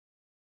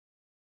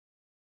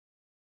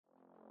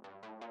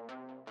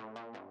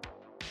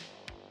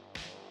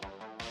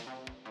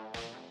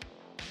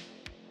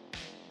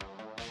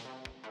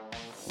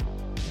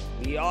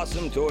The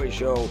Awesome Toy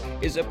Show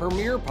is a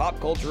premier pop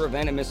culture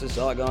event in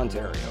Mississauga,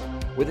 Ontario.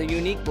 With a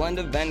unique blend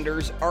of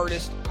vendors,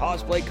 artists,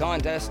 cosplay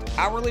contests,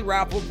 hourly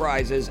raffle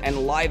prizes,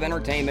 and live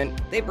entertainment,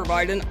 they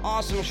provide an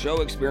awesome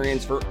show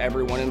experience for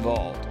everyone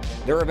involved.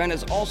 Their event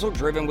is also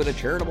driven with a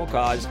charitable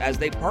cause as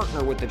they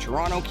partner with the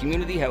Toronto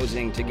Community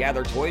Housing to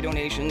gather toy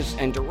donations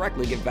and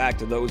directly give back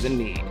to those in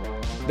need.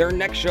 Their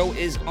next show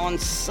is on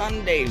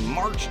Sunday,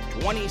 March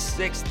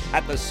 26th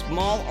at the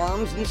Small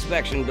Arms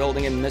Inspection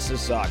Building in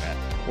Mississauga,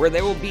 where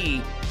there will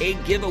be a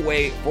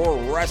giveaway for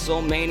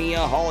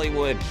WrestleMania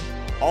Hollywood.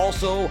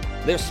 Also,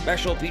 their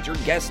special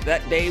featured guest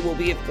that day will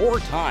be a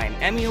 4-time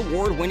Emmy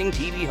Award-winning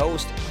TV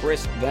host,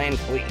 Chris Van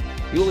Fleet.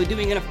 He will be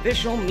doing an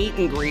official meet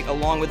and greet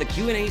along with a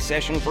Q&A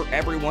session for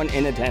everyone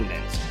in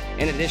attendance.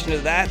 In addition to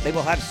that, they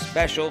will have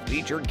special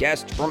featured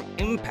guests from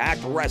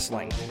Impact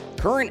Wrestling,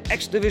 current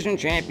X Division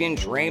champion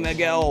Trey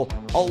Miguel,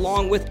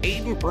 along with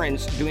Aiden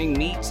Prince doing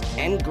meets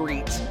and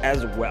greets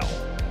as well.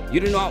 You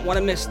do not want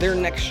to miss their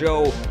next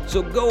show,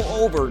 so go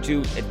over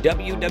to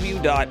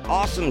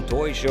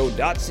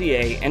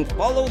www.awesometoyshow.ca and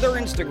follow their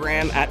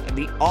Instagram at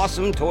The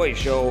Awesome Toy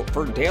Show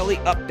for daily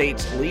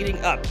updates leading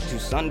up to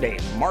Sunday,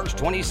 March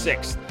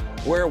 26th,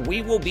 where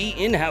we will be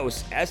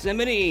in-house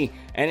SM&E,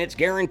 and it's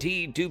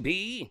guaranteed to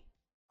be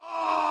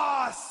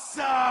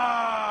awesome!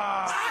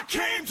 I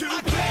came to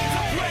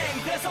play,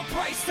 there's a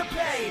price to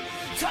pay.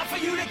 Time for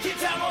you to get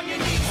down on your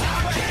knees.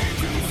 I came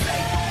to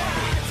say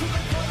goodbye to the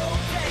good old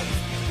days.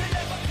 They're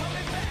never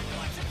coming back.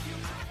 Watch the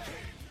future.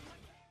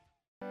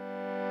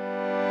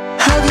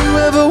 Have you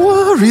ever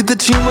worried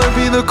that you might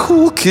be the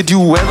cool kid? You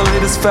wear the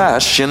latest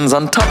fashions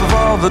on top of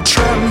all the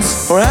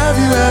trends. Or have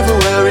you ever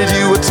worried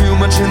you were too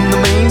much in the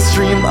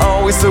mainstream,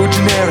 always so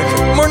generic,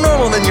 more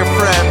normal than your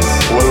friends?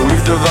 Well,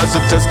 we've devised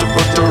a test to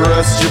put to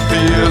rest your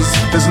fears.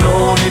 There's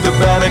no need to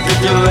panic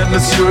if you lend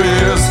us your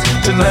ears.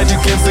 Tonight you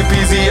can't sleep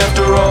easy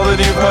after all that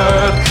you've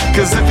heard,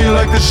 'cause if you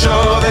like the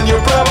show, then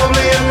you're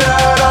probably a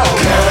nerd. Oh,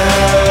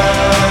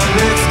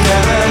 Canon, it's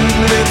Canon,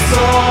 it's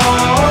all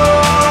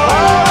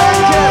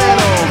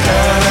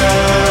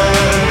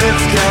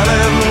It's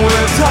Canon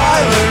with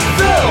Tyler,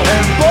 Phil,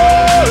 and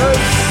Boris.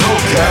 Oh,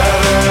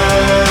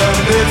 Canon,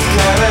 it's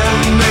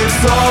Canon,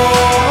 it's all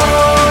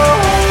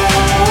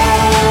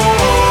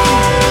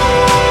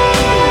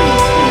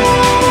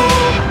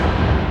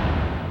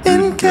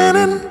in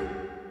Canon.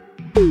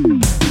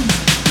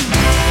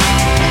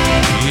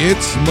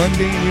 It's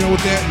Monday, and you know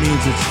what that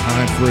means. It's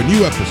time for a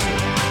new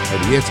episode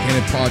of the It's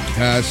Canon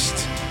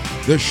podcast,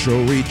 the show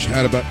where we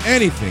chat about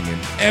anything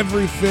and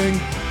everything.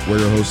 We're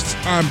your hosts,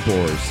 I'm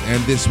Boris,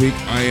 and this week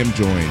I am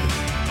joined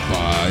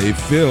by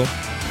Phil.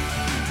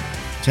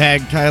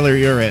 Tag Tyler,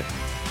 you're it.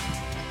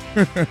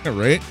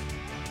 Right?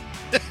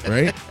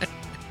 Right?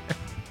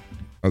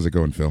 How's it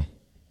going, Phil?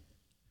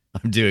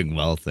 I'm doing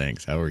well,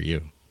 thanks. How are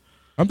you?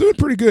 I'm doing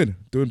pretty good.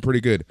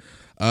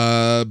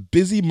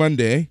 Busy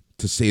Monday,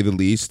 to say the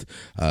least.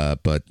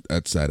 But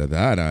outside of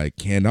that, I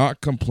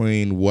cannot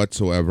complain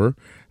whatsoever.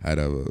 Had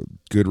a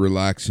good,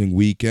 relaxing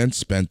weekend.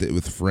 Spent it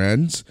with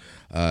friends.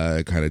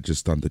 Kind of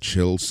just on the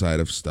chill side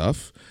of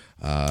stuff.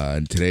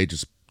 And today,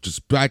 just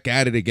back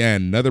at it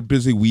again. Another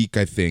busy week,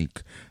 I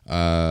think.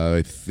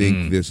 I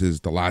think this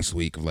is the last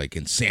week of, like,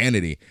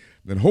 insanity.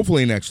 Then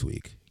hopefully next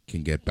week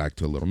can get back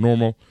to a little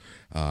normal.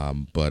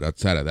 But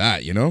outside of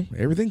that, you know,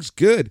 everything's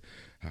good.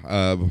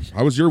 How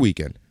was your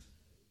weekend?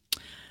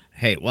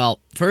 Hey, well,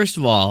 first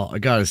of all, I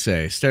gotta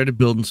say, I started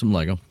building some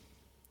Lego.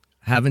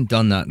 Haven't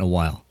done that in a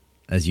while,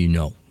 as you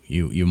know.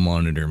 You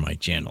monitor my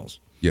channels.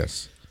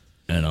 Yes.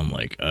 And I'm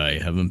like, I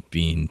haven't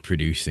been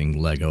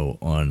producing Lego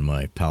on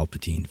my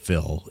Palpatine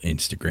Phil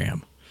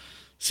Instagram.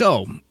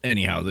 So,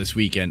 anyhow, this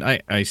weekend,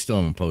 I still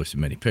haven't posted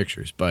many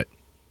pictures, but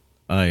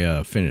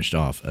I finished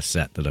off a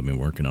set that I've been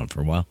working on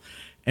for a while,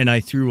 and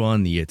I threw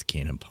on the It's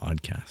Canon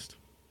podcast.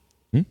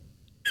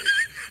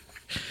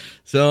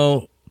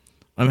 So,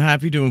 I'm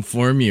happy to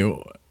inform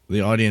you, the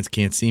audience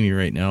can't see me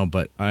right now,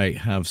 but I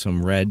have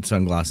some red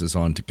sunglasses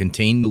on to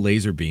contain the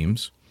laser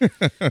beams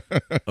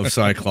of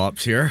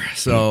Cyclops here.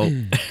 So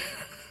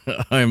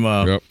I'm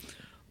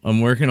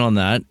working on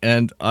that,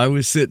 and I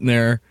was sitting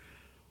there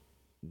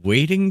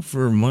waiting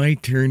for my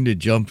turn to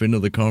jump into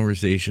the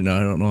conversation. I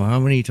don't know how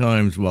many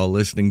times while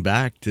listening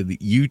back to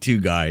you two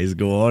guys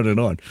go on and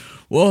on.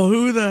 Well,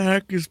 who the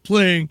heck is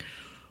playing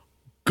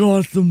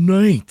Gotham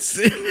Knights?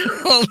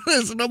 All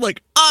this, and I'm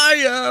like,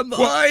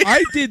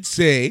 I did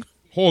say,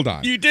 hold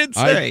on. You did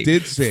say. I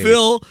did say.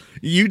 Phil,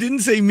 you didn't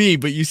say me,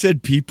 but you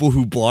said people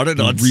who bought it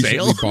on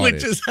sale,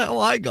 which is how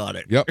I got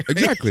it. Yep,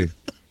 exactly.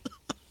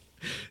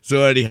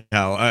 So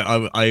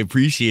anyhow, I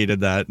appreciated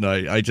that, and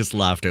I just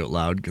laughed out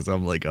loud because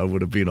I'm like, I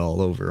would have been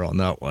all over on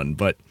that one.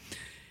 But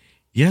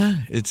yeah,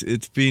 it's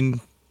been.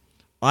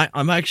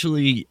 I'm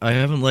actually, I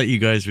haven't let you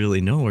guys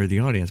really know, or the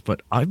audience,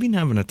 but I've been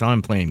having a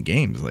time playing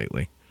games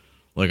lately.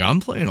 Like, I'm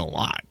playing a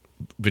lot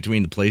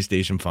between the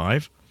PlayStation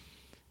 5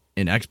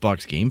 and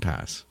Xbox Game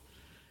Pass.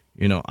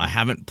 You know, I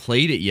haven't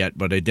played it yet,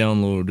 but I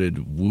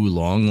downloaded Wo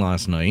Long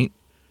last night,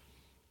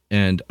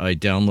 and I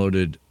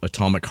downloaded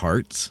Atomic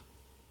Hearts.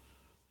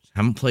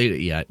 Haven't played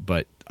it yet,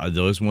 but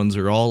those ones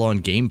are all on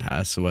Game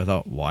Pass, so I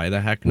thought, why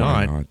the heck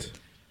Why not? not?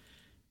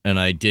 And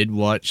I did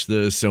watch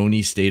the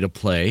Sony State of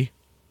Play,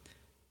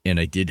 and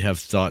I did have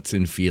thoughts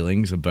and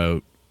feelings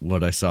about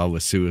what I saw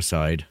with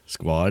Suicide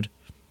Squad.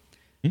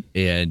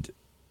 And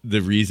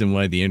the reason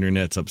why the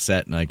internet's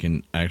upset, and I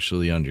can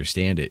actually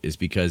understand it, is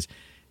because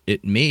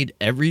it made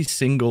every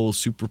single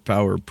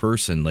superpower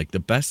person, like the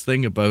best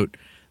thing about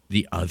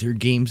the other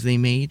games they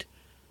made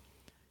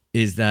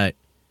is that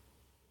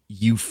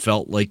you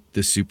felt like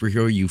the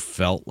superhero. You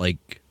felt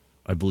like,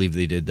 I believe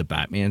they did the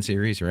Batman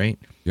series, right?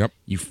 Yep.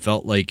 You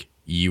felt like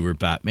you were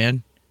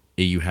Batman.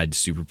 You had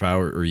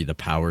superpower or the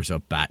powers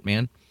of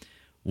Batman.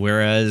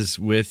 Whereas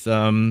with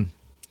the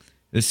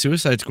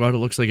Suicide Squad, it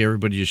looks like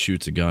everybody just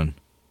shoots a gun.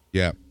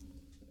 Yeah.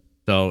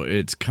 So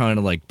it's kind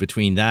of like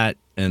between that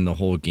and the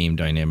whole game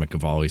dynamic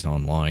of always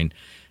online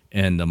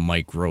and the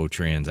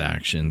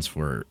microtransactions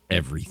for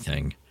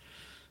everything,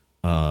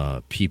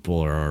 people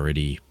are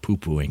already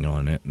poo-pooing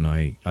on it, and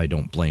I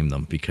don't blame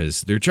them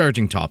because they're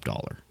charging top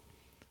dollar.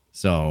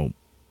 So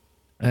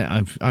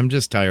I'm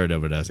just tired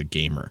of it as a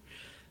gamer.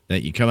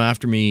 That you come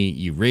after me,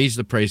 you raise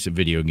the price of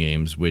video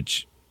games,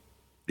 which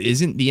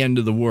isn't the end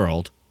of the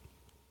world,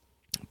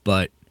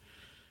 but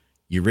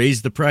you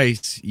raise the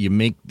price, you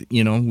make,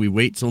 we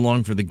wait so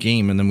long for the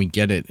game, and then we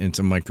get it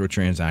into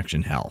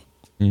microtransaction hell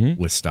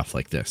with stuff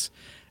like this.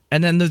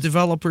 And then the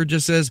developer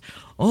just says,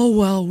 oh,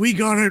 well, we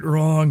got it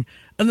wrong.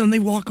 And then they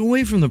walk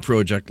away from the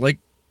project like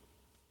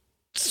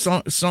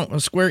Square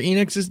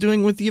Enix is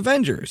doing with the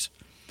Avengers.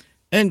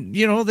 And,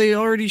 they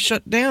already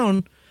shut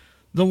down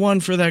the one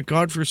for that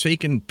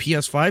godforsaken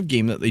PS5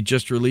 game that they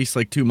just released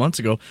like 2 months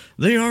ago.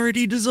 They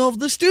already dissolved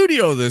the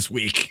studio this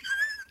week.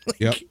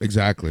 Yep,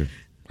 exactly.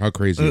 How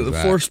crazy is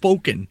that?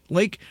 Forspoken.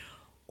 Like,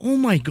 oh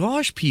my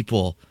gosh,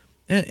 people.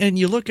 And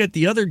you look at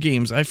the other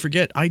games, I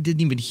forget, I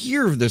didn't even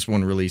hear of this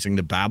one releasing,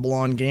 the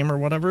Babylon game or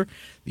whatever.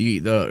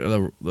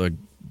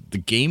 The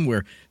game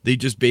where they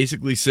just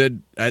basically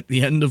said at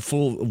the end of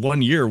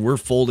 1 year, we're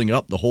folding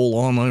up the whole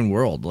online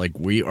world. Like,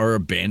 we are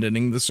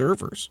abandoning the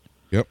servers.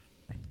 Yep.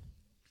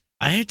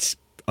 It's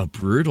a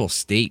brutal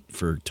state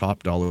for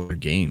top dollar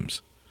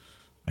games.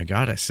 I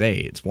gotta say,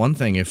 it's one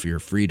thing if you're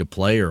free to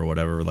play or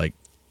whatever, like,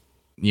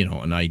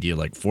 an idea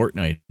like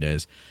Fortnite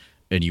is,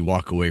 and you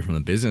walk away from the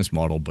business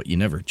model, but you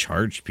never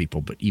charged people.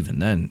 But even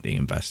then, they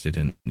invested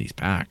in these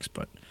packs.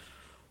 But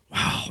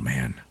wow,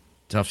 man,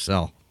 tough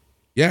sell.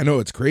 Yeah, no,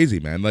 it's crazy,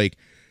 man. Like,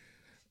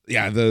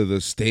 yeah, the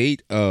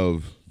state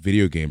of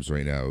video games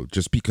right now,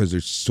 just because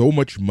there's so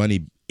much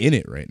money in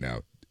it right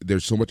now,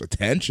 there's so much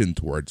attention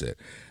towards it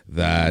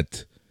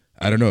that,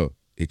 I don't know,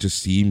 it just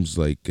seems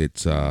like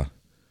it's a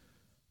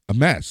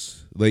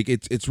mess. Like,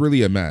 it's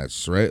really a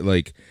mess, right?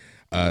 Like,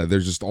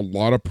 there's just a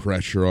lot of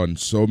pressure on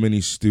so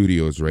many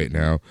studios right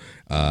now.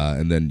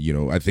 And then,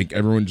 I think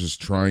everyone's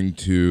just trying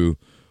to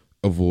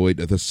avoid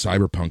the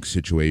Cyberpunk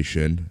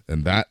situation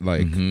and that,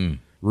 like,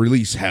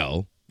 release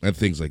hell and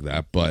things like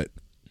that. But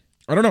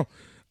I don't know.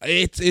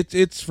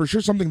 It's for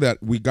sure something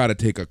that we got to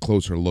take a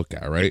closer look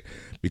at, right?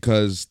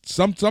 Because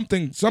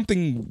something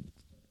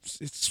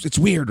it's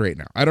weird right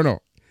now. I don't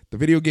know. The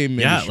video game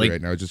industry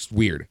right now is just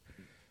weird.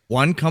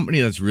 One company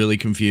that's really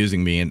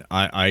confusing me, and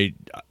I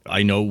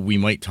know we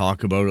might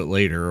talk about it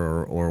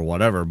later or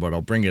whatever, but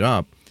I'll bring it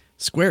up.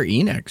 Square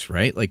Enix,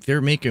 right? Like,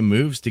 they're making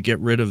moves to get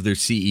rid of their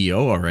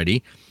CEO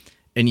already.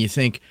 And you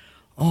think,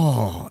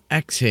 oh,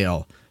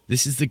 exhale.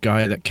 This is the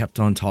guy that kept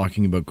on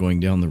talking about going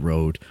down the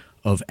road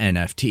of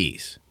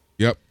NFTs.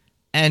 Yep.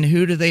 And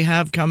who do they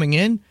have coming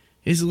in?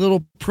 His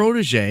little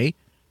protege,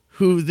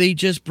 who they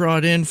just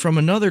brought in from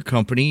another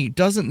company,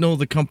 doesn't know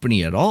the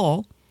company at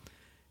all.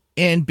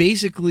 And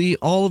basically,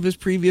 all of his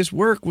previous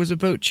work was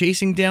about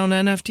chasing down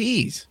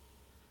NFTs.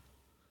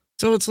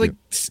 So it's like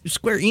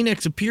Square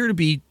Enix appear to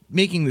be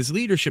making this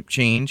leadership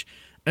change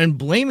and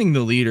blaming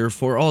the leader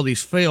for all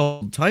these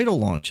failed title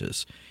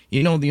launches.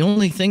 The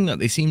only thing that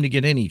they seem to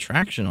get any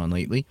traction on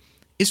lately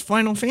is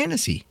Final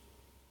Fantasy.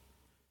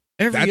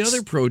 Every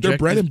other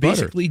project is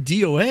basically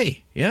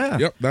DOA. Yeah.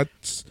 Yep.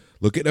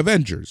 Look at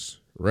Avengers,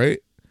 right?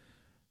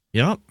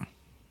 Yep.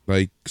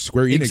 Like,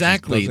 Square Enix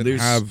doesn't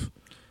have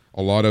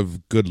a lot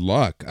of good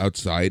luck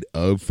outside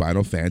of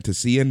Final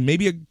Fantasy and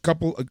maybe a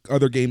couple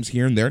other games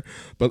here and there,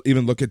 but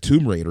even look at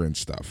Tomb Raider and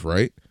stuff,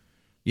 right?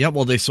 Yeah,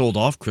 well, they sold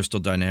off Crystal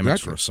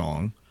Dynamics for a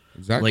song.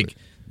 Exactly. Like,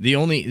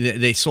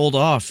 they sold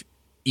off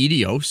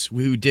Eidos,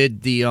 who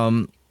did the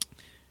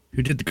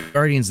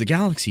Guardians of the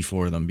Galaxy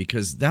for them,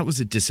 because that was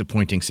a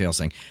disappointing sales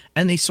thing.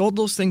 And they sold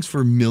those things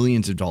for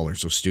millions of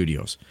dollars, those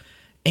studios.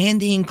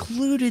 And they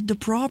included the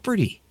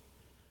property.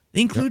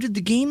 They included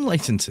the game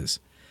licenses.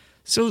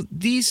 So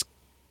these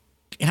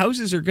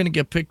houses are going to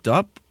get picked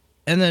up,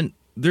 and then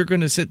they're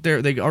going to sit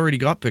there. They already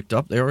got picked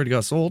up. They already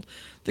got sold.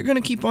 They're going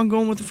to keep on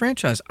going with the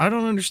franchise. I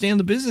don't understand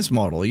the business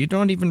model. You're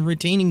not even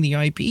retaining the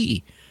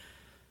IP.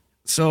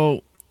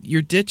 So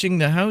you're ditching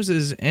the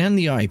houses and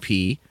the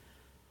IP.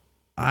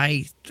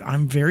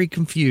 I'm very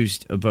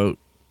confused about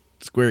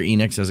Square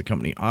Enix as a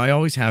company. I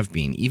always have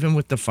been. Even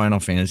with the Final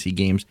Fantasy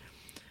games,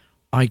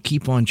 I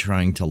keep on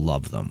trying to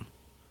love them.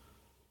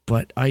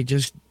 but I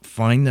just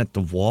find that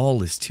the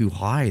wall is too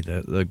high.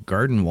 The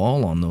garden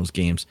wall on those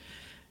games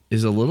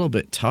is a little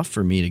bit tough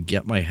for me to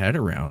get my head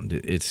around.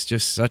 It's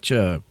just such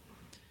a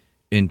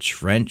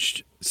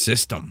entrenched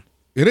system.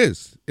 It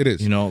is.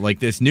 You know, like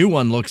this new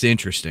one looks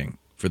interesting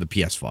for the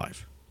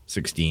PS5,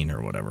 16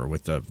 or whatever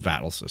with the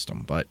Vattel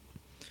system, but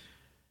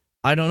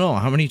I don't know.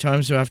 How many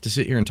times do I have to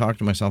sit here and talk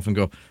to myself and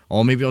go,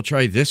 oh, maybe I'll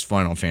try this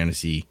Final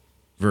Fantasy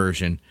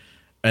version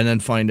and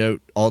then find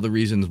out all the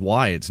reasons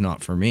why it's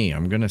not for me.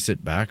 I'm going to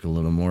sit back a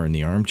little more in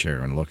the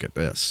armchair and look at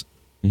this.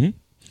 Mm-hmm.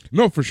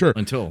 No, for sure.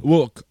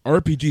 Well,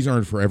 RPGs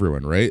aren't for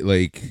everyone, right?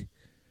 Like,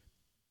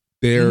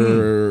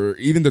 they're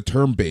even the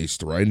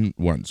turn-based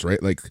ones,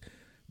 right? Like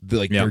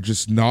they're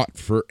just not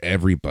for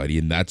everybody,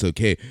 and that's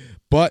okay.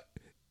 But,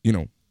 you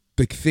know,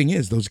 the thing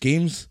is, those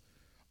games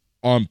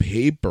on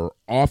paper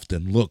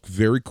often look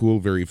very cool,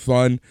 very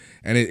fun,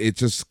 and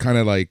it's just kind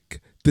of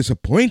like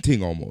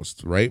disappointing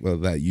almost, right? Well,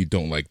 that you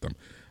don't like them.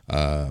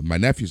 My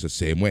nephew's the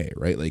same way,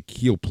 right? Like,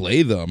 he'll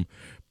play them,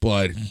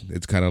 but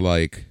it's kind of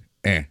like,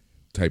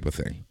 type of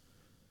thing.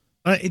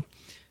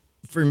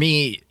 For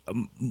me,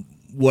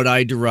 what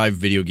I derive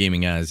video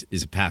gaming as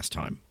is a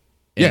pastime.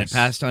 And yes. A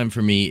pastime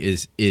for me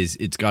is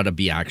it's got to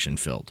be action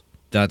filled.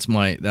 That's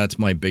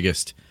my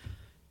biggest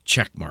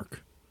check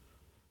mark.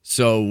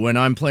 So when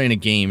I'm playing a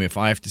game, if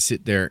I have to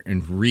sit there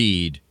and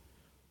read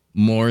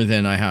more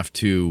than I have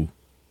to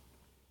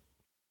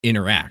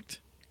interact,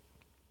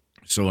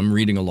 so I'm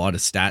reading a lot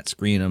of stat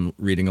screen, I'm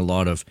reading a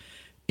lot of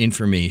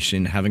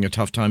information, having a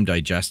tough time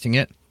digesting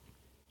it,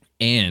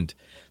 and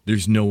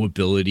there's no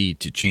ability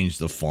to change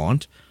the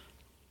font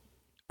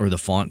or the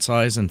font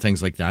size and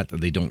things like that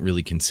they don't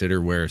really consider,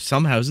 where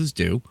some houses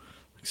do.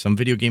 Some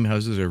video game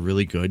houses are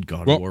really good,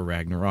 God of War,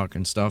 Ragnarok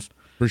and stuff.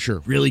 For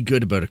sure. Really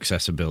good about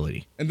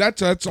accessibility. And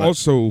that's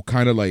also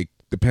kind of like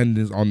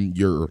dependent on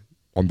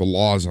the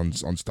laws on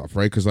stuff,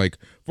 right? Because, like,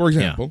 for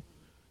example,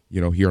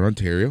 you know, here in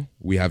Ontario,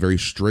 we have very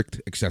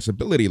strict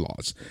accessibility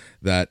laws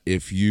that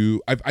if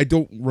you, I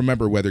don't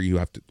remember whether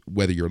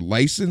you're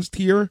licensed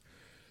here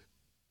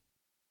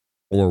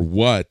or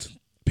what,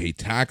 pay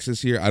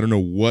taxes here. I don't know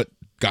what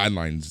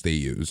guidelines they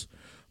use,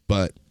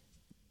 but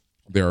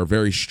there are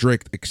very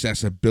strict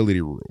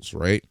accessibility rules,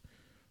 right?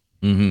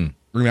 Mm-hmm.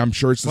 I mean, I'm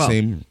sure it's the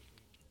same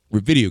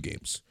with video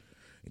games.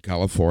 In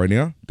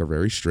California, they're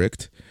very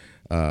strict.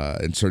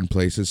 In certain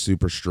places,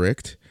 super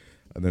strict.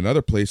 And then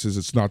other places,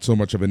 it's not so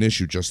much of an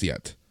issue just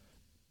yet.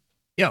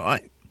 Yeah,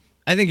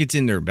 I think it's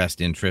in their best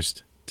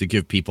interest to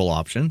give people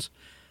options.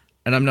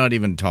 And I'm not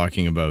even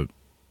talking about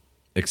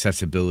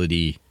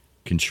accessibility,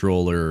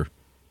 controller,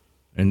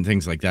 and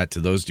things like that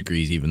to those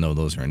degrees, even though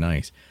those are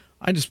nice.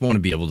 I just want to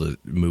be able to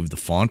move the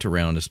font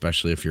around,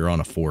 especially if you're on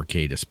a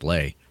 4K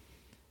display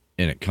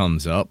and it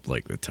comes up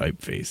like the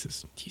typeface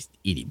is just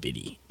itty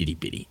bitty,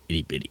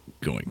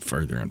 going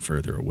further and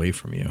further away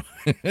from you.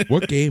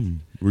 What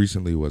game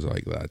recently was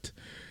like that?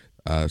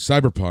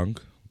 Cyberpunk.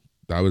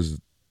 That was.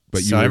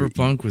 But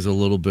Cyberpunk was a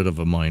little bit of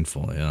a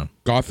mindful, yeah.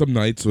 Gotham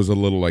Knights was a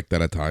little like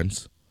that at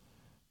times.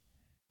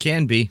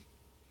 Can be,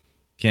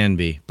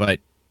 but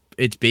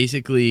it's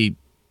basically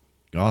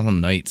Gotham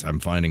Knights. I'm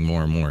finding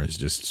more and more is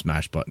just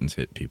smash buttons,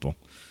 hit people.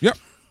 Yep.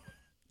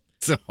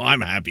 So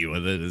I'm happy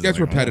with it. It gets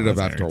repetitive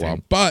after a while,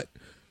 but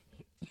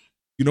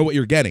you know what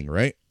you're getting,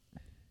 right?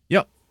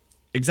 Yep,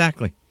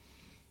 exactly.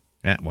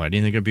 Yeah, why do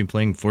you think I've been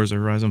playing Forza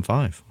Horizon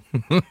 5?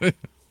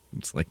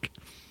 It's like,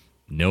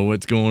 know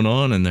what's going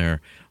on in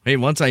there. Hey,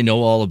 once I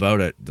know all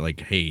about it,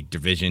 like, hey,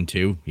 Division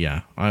 2,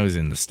 yeah, I was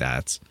in the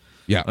stats.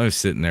 Yeah. I was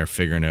sitting there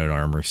figuring out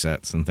armor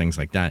sets and things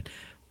like that,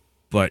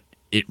 but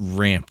it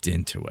ramped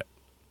into it.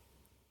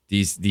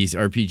 These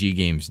RPG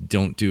games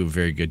don't do a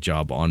very good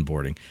job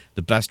onboarding.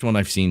 The best one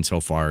I've seen so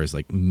far is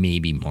like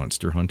maybe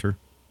Monster Hunter.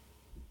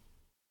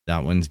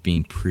 That one's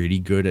been pretty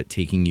good at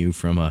taking you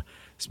from a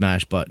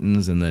smash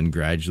buttons and then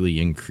gradually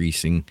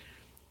increasing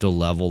the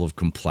level of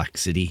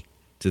complexity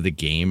to the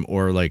game,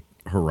 or like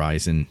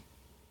Horizon,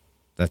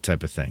 that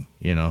type of thing,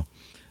 you know,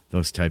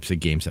 those types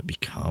of games that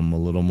become a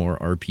little more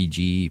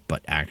RPG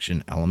but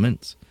action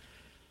elements.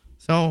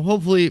 So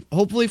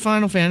hopefully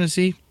Final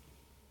Fantasy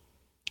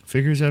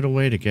figures out a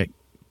way to get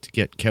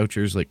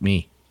couchers like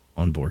me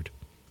on board.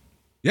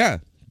 Yeah.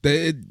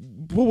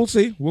 We'll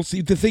see. We'll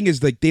see. The thing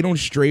is, like, they don't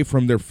stray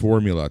from their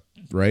formula,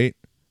 right?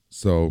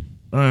 So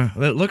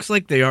it looks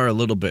like they are a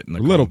little bit in the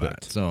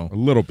combat. So a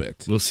little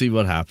bit. We'll see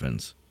what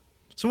happens.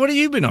 So what have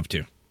you been up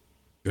to?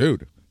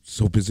 Dude,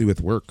 so busy with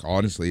work.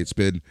 Honestly, it's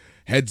been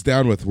heads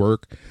down with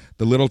work.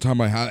 The little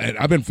time I have, and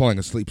I've been falling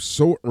asleep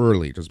so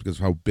early just because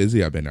of how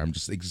busy I've been. I'm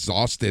just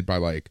exhausted by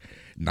like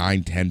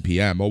 9, 10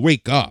 p.m. I'll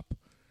wake up,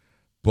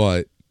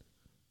 but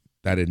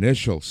that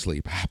initial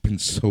sleep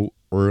happens so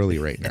early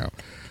right now.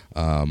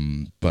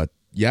 But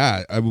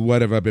yeah,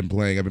 what have I been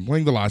playing? I've been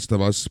playing The Last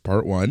of Us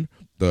Part 1,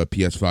 the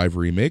PS5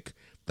 remake.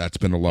 That's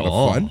been a lot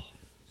of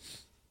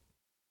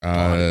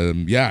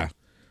fun. Yeah,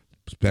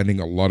 spending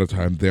a lot of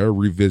time there,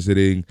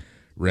 revisiting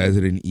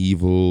Resident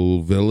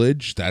Evil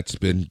Village. That's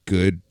been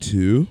good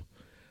too.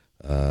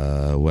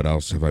 What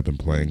else have I been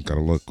playing?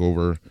 Gotta look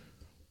over.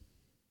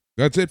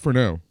 That's it for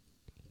now.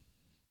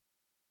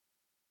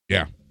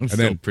 Yeah. It's And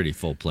still then pretty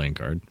full playing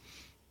card.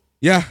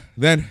 yeah,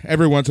 then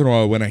every once in a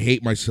while when I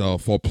hate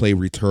myself, I'll play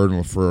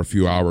Returnal for a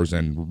few hours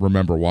and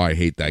remember why I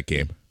hate that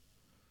game.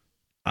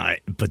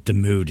 But the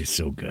mood is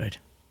so good.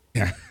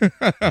 Yeah.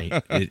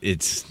 Right?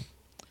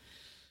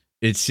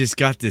 It's just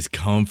got this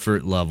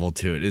comfort level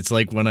to it. It's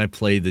like when I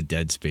play the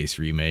Dead Space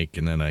remake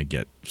and then I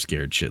get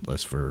scared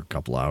shitless for a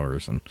couple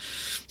hours and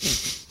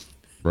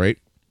Right?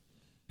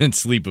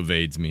 sleep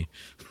evades me.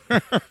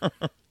 I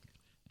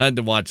had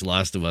to watch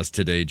Last of Us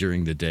today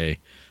during the day.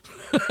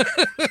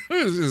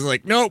 It was just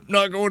like, nope,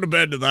 not going to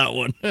bed to that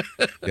one.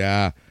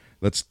 Yeah.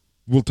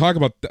 We'll talk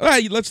about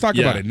let's talk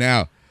about it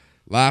now.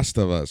 Last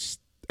of Us,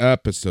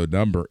 episode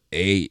number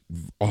 8.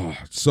 Oh,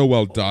 so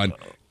well done.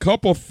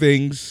 Couple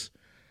things.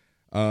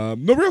 No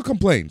real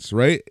complaints,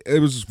 right? It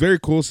was very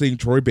cool seeing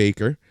Troy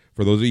Baker.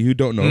 For those of you who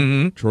don't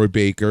know, Troy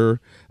Baker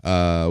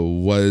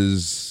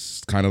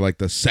was kind of like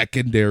the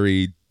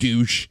secondary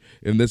douche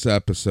in this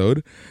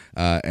episode,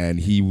 and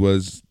he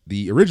was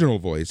the original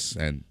voice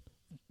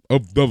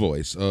of the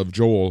voice of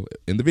Joel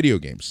in the video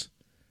games.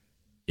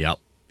 Yep.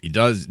 He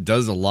does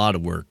a lot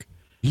of work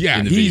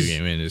in the video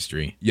game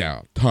industry.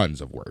 Yeah,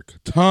 tons of work.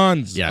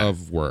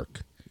 Of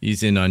work.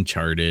 He's in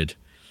Uncharted.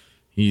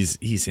 He's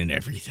in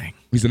everything.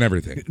 He's in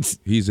everything.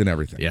 He's in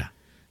everything. Yeah.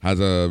 Has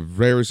a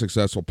very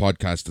successful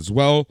podcast as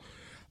well.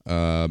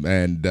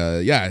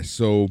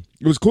 So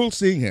it was cool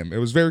seeing him. It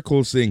was very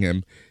cool seeing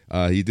him.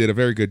 He did a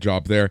very good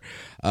job there.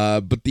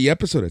 But the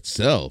episode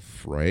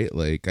itself, right?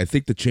 Like, I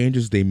think the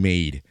changes they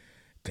made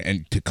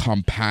and to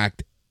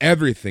compact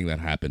everything that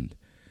happened,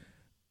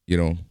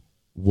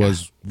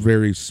 was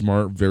very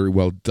smart, very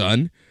well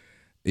done.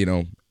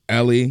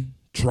 Ellie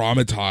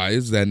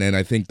traumatized, and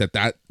I think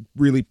that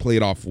really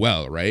played off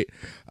well, right?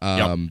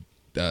 And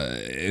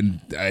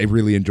I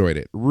really enjoyed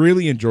it.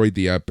 Really enjoyed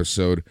the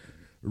episode.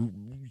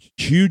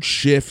 Huge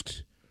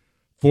shift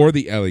for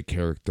the Ellie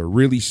character,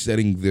 really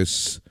setting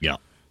this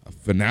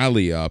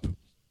finale up.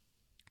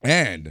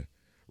 And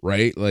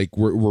right, like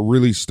we're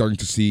really starting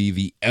to see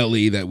the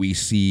Ellie that we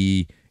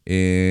see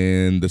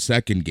in the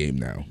second game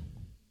now.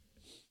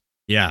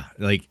 Yeah,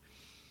 like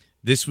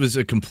this was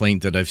a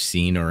complaint that I've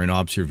seen or an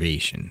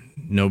observation.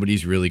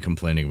 Nobody's really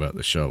complaining about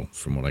the show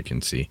from what I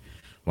can see.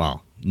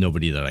 Well,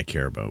 nobody that I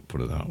care about,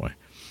 put it that way.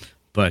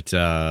 But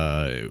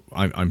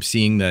I'm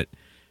seeing that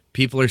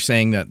people are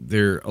saying that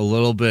they're a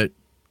little bit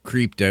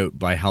creeped out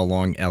by how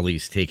long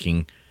Ellie's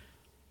taking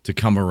to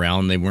come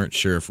around. They weren't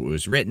sure if it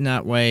was written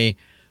that way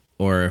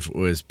or if it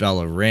was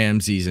Bella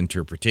Ramsey's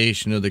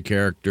interpretation of the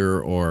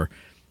character or,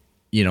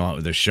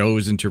 the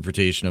show's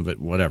interpretation of it,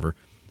 whatever.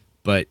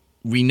 But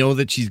we know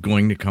that she's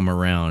going to come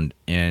around,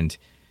 and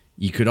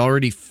you could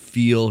already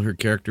feel her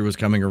character was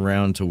coming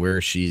around to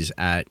where she's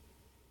at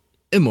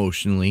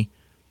emotionally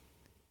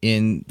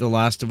in The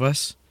Last of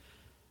Us.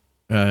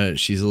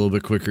 She's a little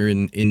bit quicker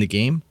in the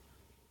game,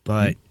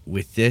 but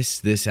with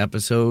this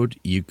episode,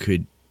 you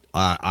could,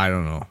 I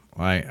don't know.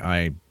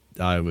 I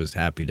was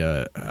happy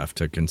to have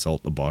to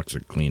consult the box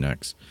of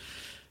Kleenex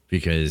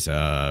because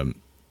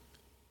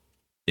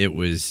it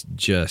was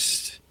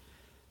just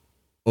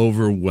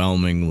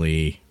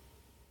overwhelmingly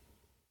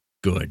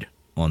good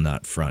on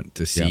that front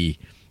to see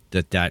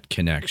that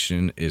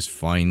connection is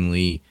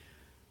finally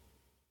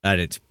at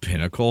its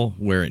pinnacle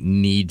where it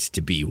needs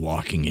to be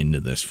walking into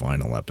this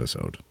final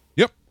episode.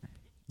 Yep.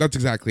 That's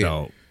exactly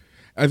it.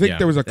 I think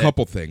there was a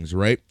couple things,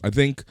 right? I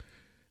think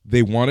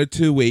they wanted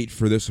to wait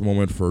for this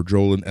moment for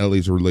Joel and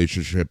Ellie's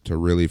relationship to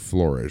really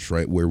flourish,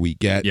 right? Where we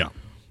get,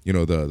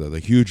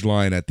 the huge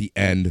line at the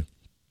end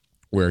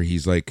where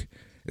he's like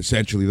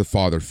essentially the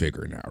father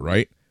figure now,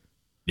 right?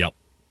 Yep.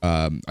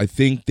 I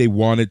think they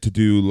wanted to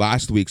do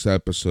last week's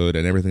episode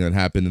and everything that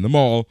happened in the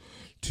mall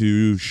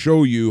to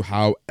show you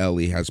how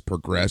Ellie has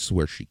progressed,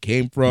 where she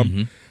came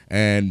from,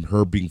 and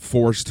her being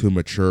forced to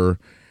mature,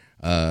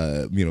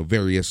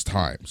 various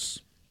times.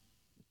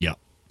 Yeah.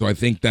 So I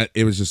think that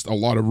it was just a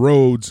lot of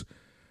roads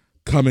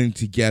coming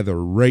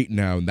together right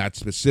now in that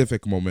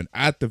specific moment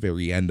at the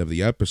very end of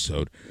the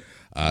episode.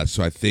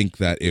 So I think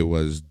that it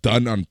was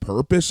done on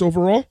purpose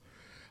overall.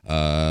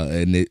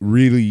 And it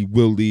really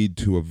will lead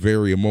to a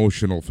very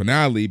emotional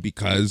finale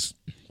because,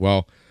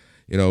 well,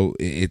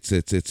 it's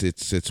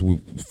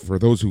for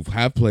those who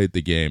have played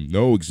the game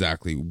know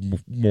exactly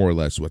more or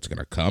less what's going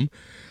to come,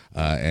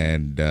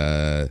 and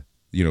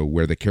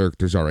where the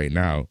characters are right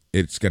now.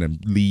 It's going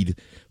to lead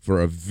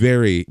for a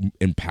very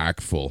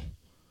impactful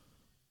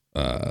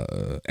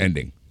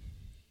ending.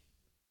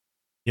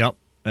 Yep,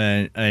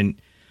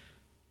 and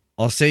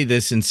I'll say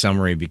this in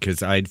summary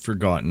because I'd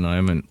forgotten. I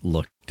haven't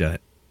looked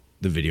at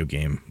the video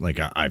game. Like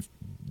I've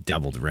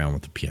dabbled around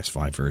with the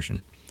PS5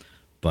 version,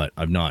 but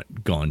I've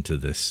not gone to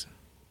this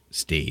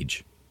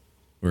stage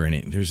where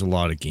there's a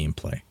lot of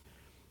gameplay,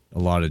 a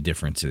lot of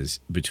differences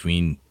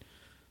between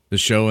the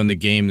show and the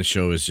game. The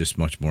show is just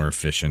much more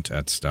efficient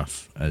at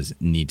stuff as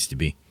it needs to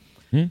be.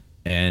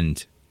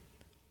 And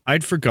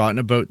I'd forgotten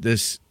about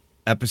this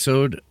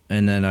episode,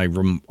 and then I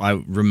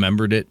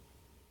remembered it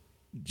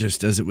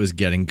just as it was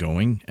getting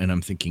going, and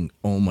I'm thinking,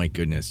 oh my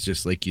goodness,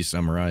 just like you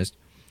summarized,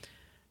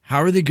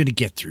 how are they going to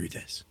get through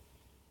this?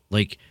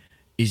 Like,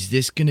 is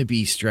this going to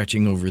be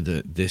stretching over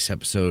this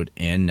episode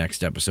and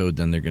next episode?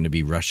 Then they're going to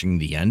be rushing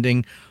the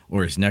ending,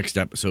 or is next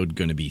episode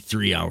going to be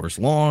 3 hours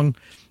long?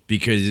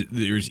 Because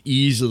there's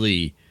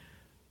easily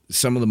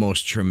some of the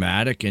most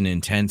traumatic and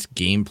intense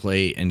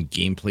gameplay and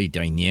gameplay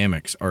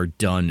dynamics are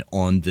done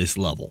on this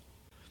level.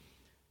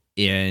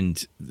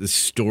 And the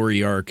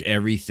story arc,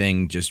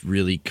 everything just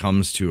really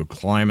comes to a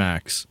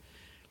climax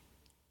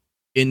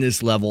in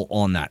this level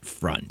on that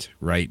front,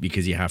 right?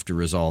 Because you have to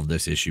resolve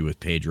this issue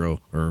with Pedro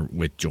or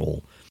with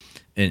Joel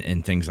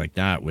and things like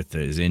that with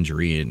his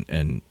injury.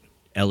 And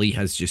Ellie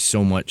has just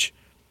so much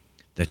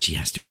that she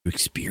has to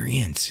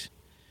experience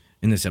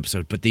in this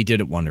episode, but they did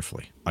it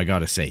wonderfully. I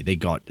gotta say,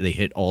 they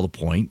hit all the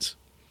points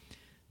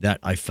that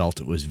I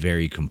felt it was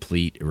very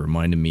complete. It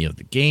reminded me of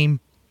the game.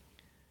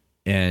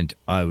 And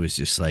I was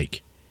just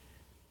like,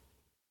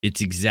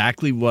 it's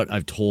exactly what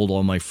I've told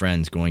all my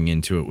friends going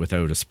into it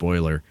without a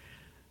spoiler,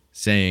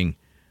 saying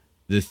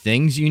the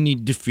things you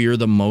need to fear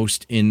the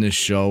most in the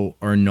show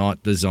are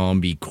not the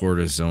zombie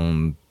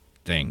cortisone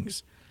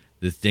things.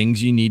 The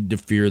things you need to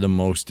fear the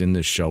most in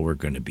the show are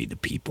going to be the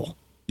people.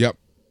 Yep.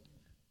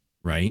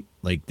 Right?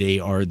 Like, they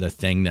are the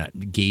thing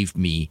that gave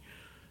me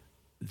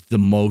the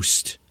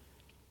most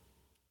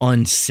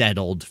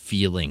unsettled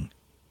feeling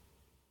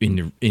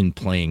in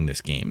playing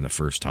this game the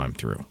first time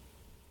through.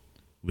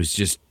 It was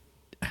just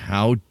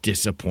how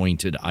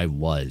disappointed I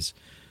was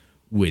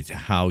with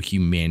how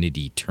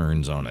humanity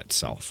turns on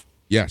itself.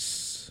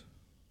 Yes.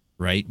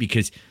 Right?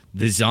 Because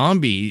the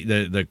zombie,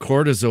 the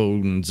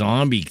cortisone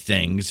zombie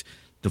things,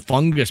 the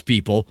fungus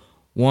people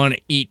want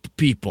to eat the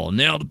people.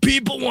 Now the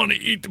people want to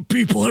eat the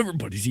people.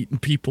 Everybody's eating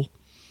people.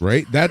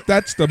 Right?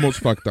 That's the most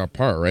fucked up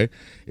part, right?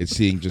 It's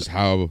seeing just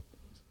how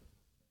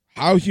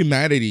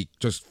humanity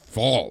just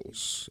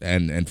falls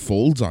and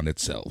folds on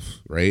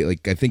itself, right?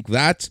 Like, I think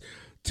that's,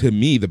 to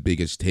me, the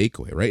biggest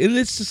takeaway, right? And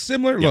it's a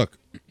similar look.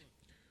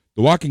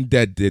 The Walking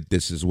Dead did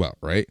this as well,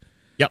 right?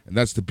 Yep. And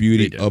that's the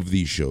beauty of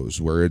these shows,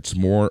 where it's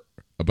more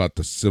about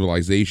the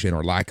civilization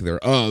or lack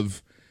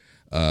thereof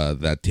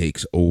that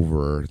takes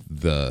over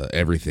the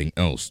everything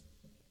else.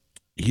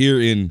 Here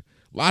in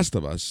Last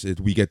of Us,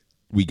 we get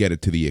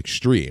it to the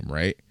extreme,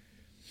 right?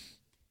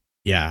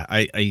 Yeah,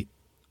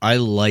 I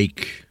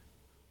like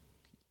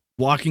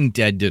Walking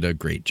Dead did a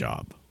great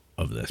job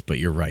of this, but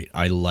you're right.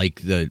 I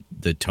like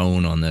the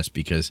tone on this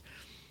because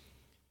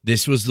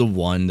this was the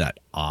one that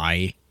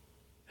I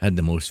had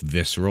the most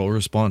visceral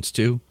response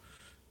to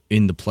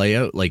in the play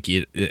out. Like,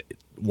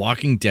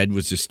 Walking Dead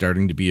was just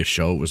starting to be a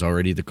show. It was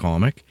already the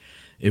comic.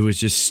 It was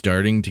just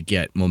starting to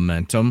get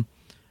momentum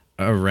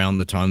around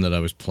the time that I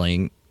was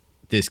playing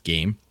this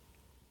game.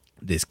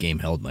 This game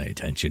held my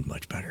attention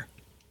much better.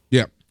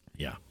 Yeah.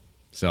 Yeah.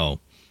 So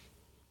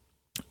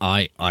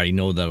I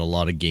know that a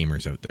lot of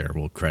gamers out there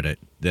will credit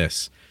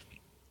this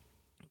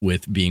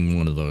with being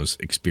one of those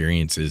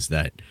experiences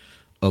that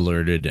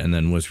alerted and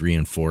then was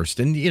reinforced.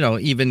 And, you know,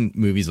 even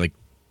movies like,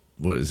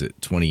 what is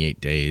it,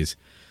 28 Days,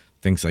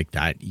 things like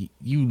that,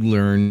 you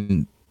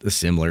learn a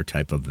similar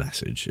type of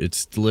message.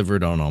 It's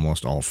delivered on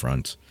almost all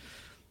fronts.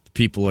 The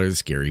people are the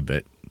scary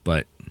bit,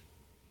 but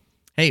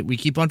hey, we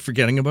keep on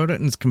forgetting about it,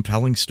 and it's a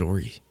compelling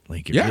story.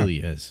 Like, it really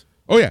is.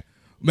 Oh, yeah.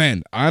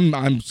 Man, I'm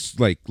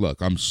like,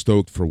 look, I'm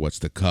stoked for what's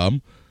to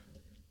come.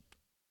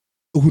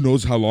 Who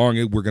knows how long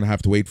we're going to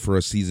have to wait for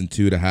a season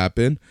 2 to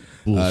happen.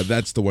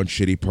 That's the one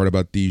shitty part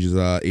about these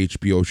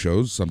HBO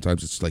shows.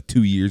 Sometimes it's like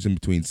 2 years in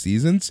between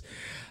seasons.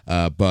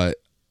 But,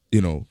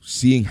 you know,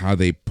 seeing how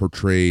they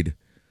portrayed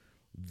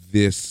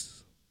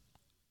this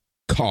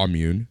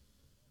commune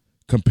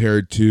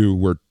compared to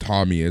where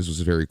Tommy is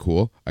was very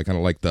cool. I kind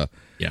of like the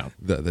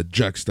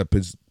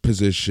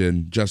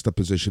juxtaposition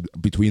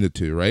between the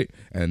two, right?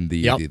 And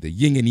the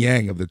yin and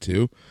yang of the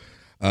two.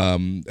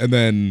 And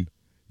then,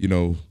 you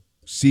know,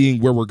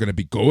 seeing where we're going to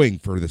be going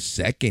for the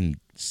second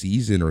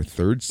season or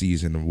third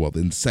season, well,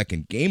 in the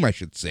second game, I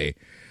should say,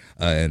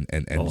 and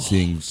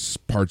seeing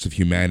parts of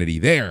humanity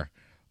there.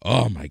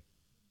 Oh my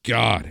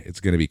God, it's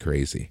going to be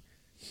crazy.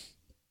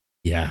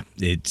 Yeah,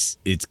 it's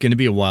going to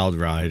be a wild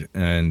ride.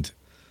 And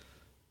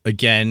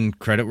again,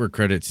 credit where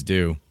credit's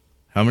due.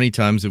 How many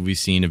times have we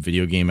seen a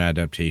video game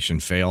adaptation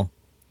fail?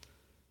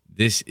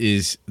 This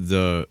is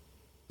the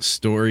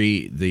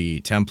story,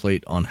 the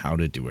template on how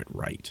to do it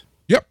right.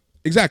 Yep,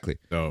 exactly.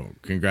 So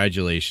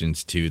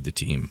congratulations to the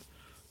team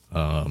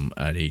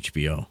at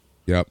HBO.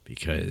 Yep.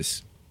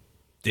 Because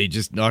they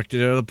just knocked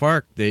it out of the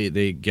park.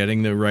 They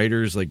getting the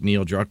writers like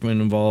Neil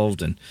Druckmann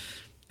involved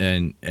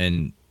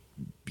and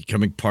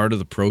becoming part of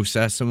the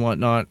process and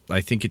whatnot.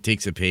 I think it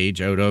takes a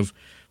page out of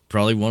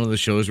probably one of the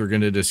shows we're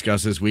going to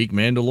discuss this week,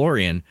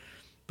 Mandalorian.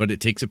 But it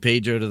takes a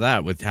page out of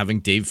that with having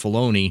Dave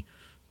Filoni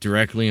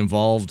directly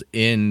involved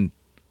in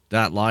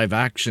that live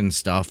action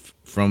stuff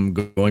from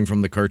going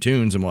from the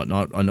cartoons and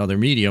whatnot, another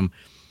medium,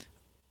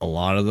 a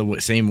lot of the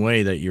same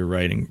way that you're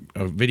writing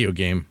a video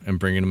game and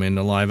bringing them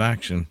into live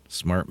action.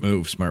 Smart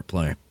move, smart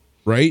play.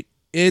 Right?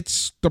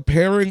 It's the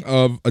pairing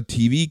of a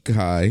TV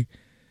guy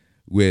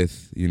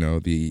with, you know,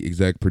 the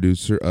exec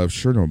producer of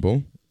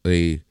Chernobyl,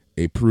 a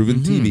proven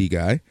TV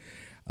guy,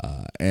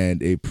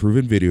 and a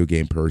proven video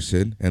game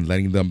person, and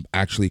letting them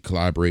actually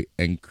collaborate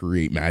and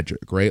create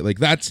magic, right? Like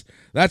that's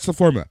the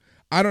formula.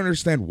 I don't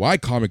understand why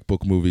comic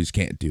book movies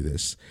can't do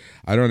this.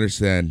 I don't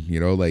understand,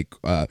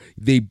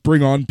 they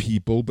bring on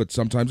people, but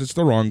sometimes it's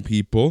the wrong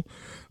people,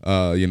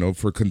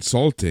 for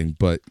consulting.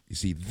 But you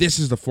see, this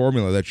is the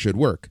formula that should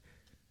work.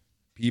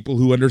 People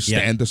who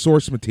understand the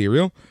source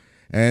material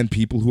and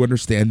people who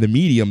understand the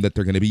medium that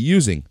they're going to be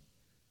using.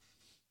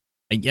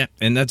 Yeah,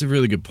 and that's a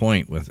really good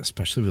point,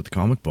 especially with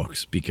comic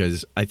books,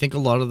 because I think a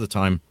lot of the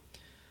time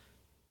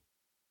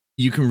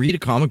you can read a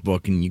comic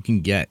book and you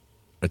can get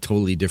a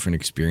totally different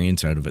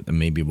experience out of it than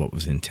maybe what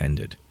was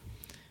intended.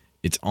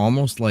 It's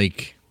almost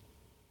like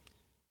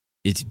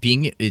it's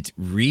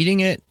reading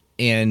it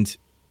and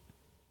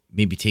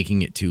maybe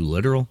taking it too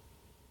literal.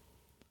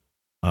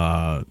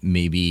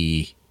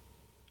 Maybe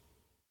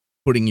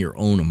putting your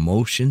own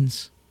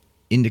emotions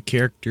into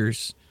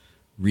characters,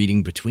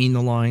 reading between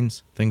the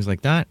lines, things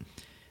like that.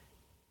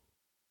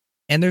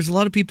 And there's a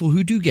lot of people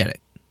who do get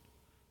it.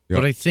 Yep.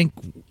 But I think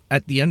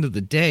at the end of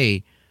the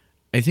day,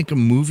 I think a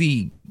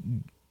movie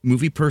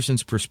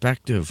person's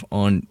perspective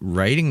on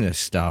writing this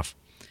stuff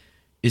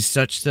is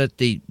such that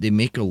they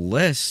make a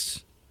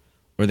list,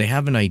 or they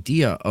have an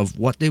idea of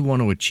what they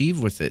want to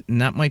achieve with it.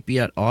 And that might be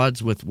at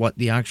odds with what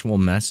the actual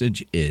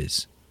message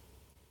is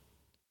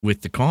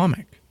with the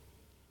comic.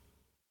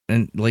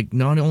 And like,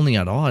 not only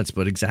at odds,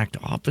 but exact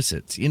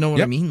opposites. You know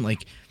what I mean?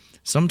 Like,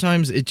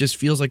 sometimes it just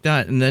feels like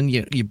that. And then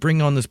you bring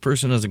on this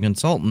person as a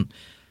consultant,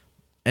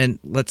 and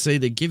let's say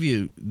they give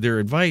you their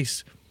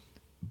advice,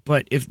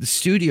 but if the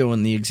studio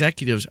and the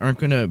executives aren't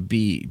going to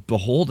be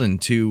beholden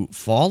to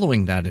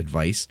following that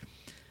advice,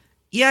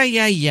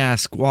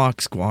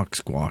 squawk, squawk,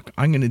 squawk.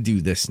 I'm going to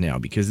do this now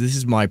because this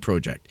is my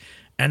project,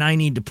 and I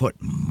need to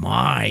put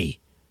my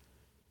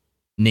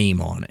name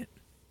on it,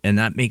 and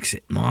that makes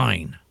it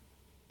mine.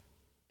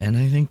 And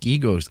I think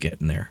ego's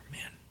getting there,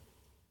 man.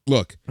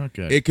 Look,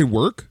 it can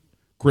work.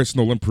 Chris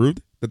Nolan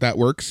proved that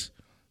works,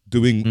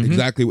 doing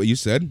exactly what you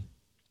said.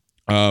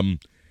 His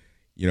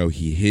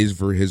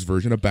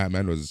version of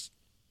Batman was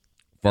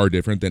far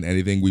different than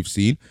anything we've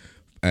seen,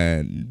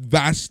 and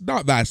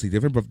not vastly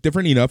different, but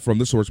different enough from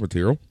the source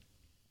material.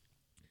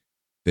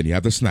 Then you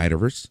have the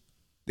Snyderverse,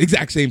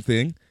 exact same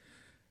thing,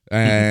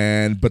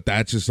 but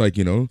that's just like,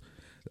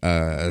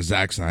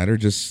 Zack Snyder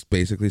just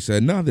basically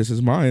said, no, this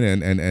is mine,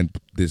 and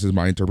this is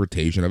my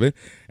interpretation of it,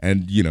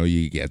 and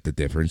you get the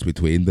difference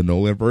between the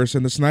Nolanverse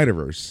and the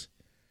Snyderverse.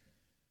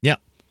 Yeah,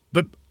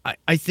 but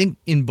I think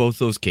in both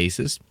those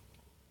cases,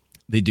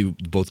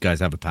 both guys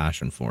have a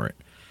passion for it.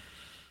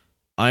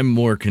 I'm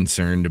more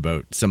concerned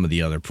about some of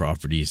the other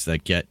properties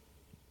that get,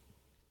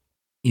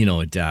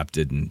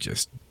 adapted and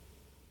just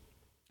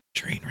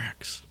train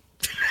wrecks.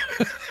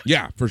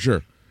 Yeah, for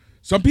sure.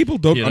 Some people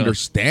don't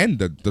understand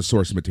the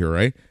source material,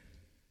 right?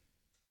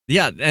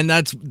 Yeah, and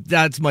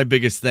that's my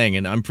biggest thing.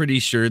 And I'm pretty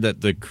sure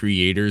that the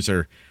creators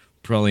are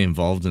probably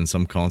involved in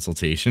some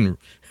consultation.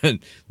 And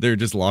they're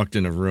just locked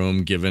in a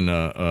room, given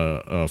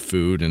a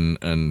food,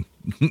 and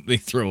they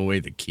throw away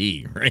the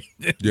key, right?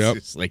 It's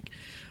just like,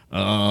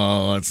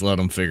 let's let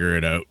them figure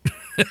it out.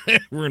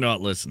 We're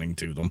not listening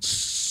to them.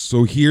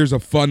 So here's a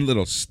fun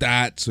little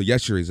stat. So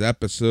yesterday's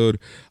episode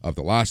of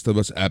The Last of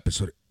Us,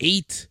 episode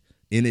 8,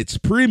 in its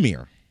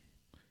premiere,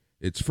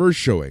 its first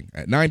showing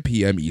at 9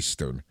 p.m.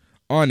 Eastern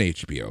on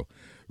HBO,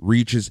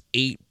 reaches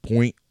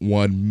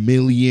 8.1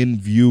 million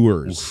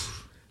viewers.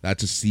 Oof.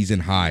 That's a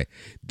season high.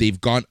 They've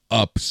gone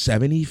up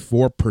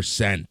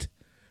 74%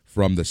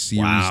 from the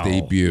series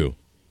debut.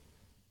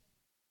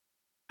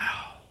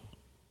 Wow.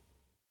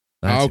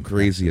 How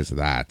crazy is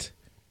that?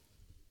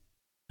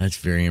 That's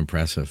very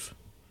impressive.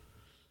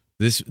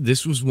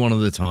 This was one of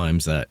the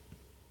times that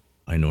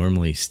I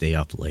normally stay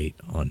up late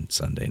on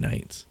Sunday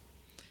nights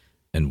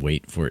and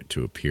wait for it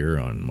to appear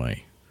on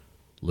my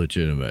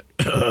legitimate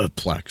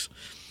Plex.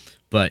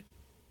 But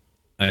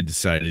I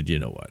decided, you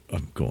know what?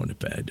 I'm going to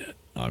bed.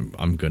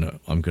 I'm gonna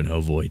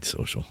avoid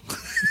social.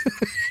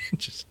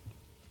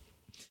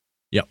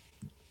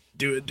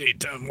 Do a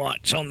daytime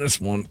watch on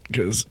this one,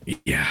 because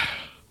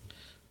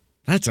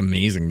that's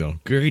amazing though.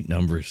 Great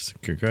numbers.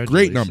 Congratulations.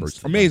 Great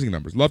numbers. Amazing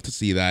numbers. Love to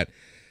see that.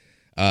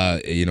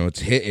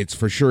 It's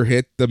for sure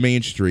hit the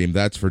mainstream.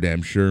 That's for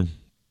damn sure.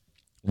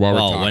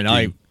 Go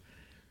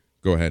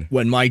ahead.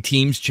 When my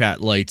Teams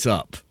chat lights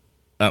up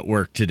at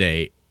work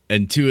today,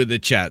 and 2 of the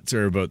chats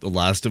are about The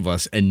Last of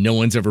Us, and no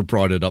one's ever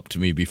brought it up to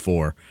me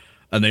before,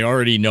 and they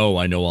already know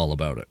I know all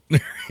about it.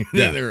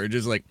 They were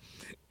just like,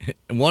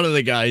 one of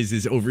the guys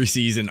is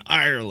overseas in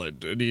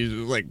Ireland, and he's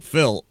just like,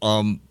 Phil,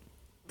 I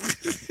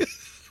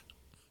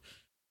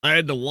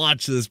had to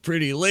watch this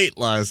pretty late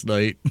last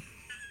night.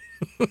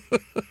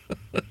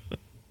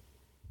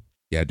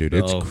 Yeah, dude,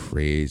 it's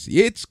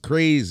crazy. It's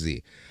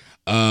crazy.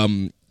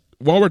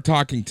 While we're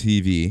talking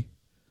TV,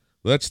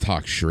 let's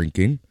talk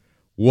Shrinking.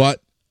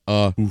 What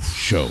a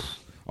show.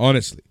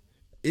 Honestly.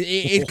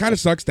 It kind of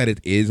sucks that it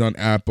is on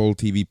Apple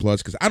TV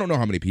Plus, because I don't know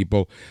how many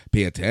people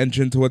pay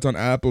attention to what's on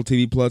Apple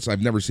TV Plus.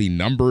 I've never seen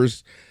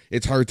numbers.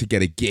 It's hard to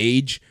get a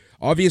gauge.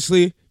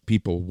 Obviously,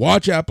 people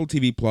watch Apple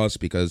TV Plus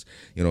because,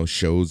 you know,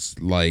 shows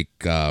like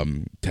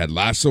Ted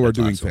Lasso are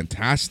doing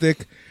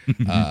fantastic,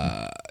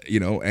 you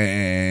know,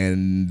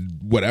 and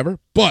whatever.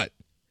 But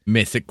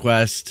Mythic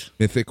Quest.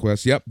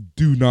 Yep.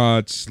 Do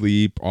not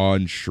sleep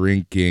on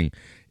Shrinking.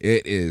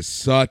 It is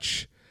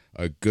such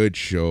a good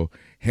show.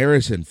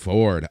 Harrison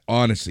Ford,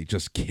 honestly,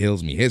 just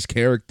kills me. His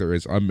character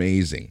is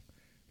amazing.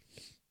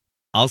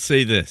 I'll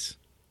say this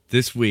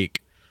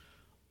week,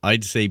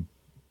 I'd say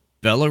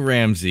Bella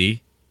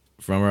Ramsey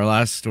from our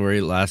last story,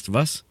 Last of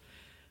Us,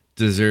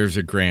 deserves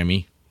a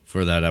Grammy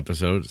for that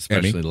episode,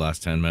 especially the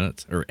last 10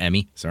 minutes. Or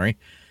Emmy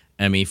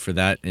for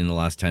that in the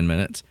last 10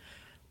 minutes.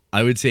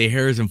 I would say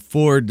Harrison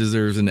Ford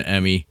deserves an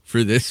Emmy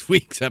for this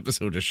week's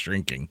episode of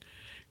Shrinking,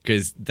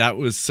 because that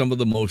was some of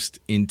the most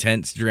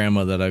intense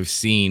drama that I've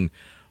seen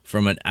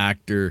from an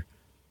actor.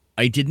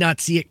 I did not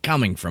see it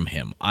coming from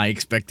him. I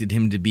expected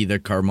him to be the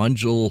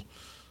curmudgeonly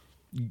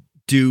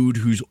dude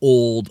who's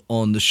old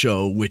on the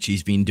show, which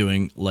he's been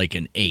doing like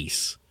an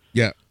ace.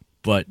 Yeah.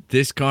 But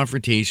this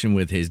confrontation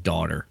with his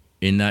daughter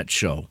in that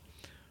show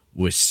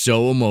was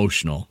so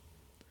emotional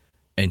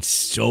and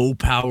so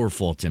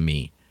powerful to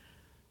me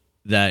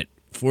that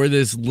for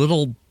this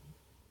little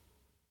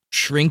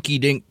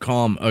shrinky-dink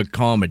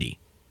comedy,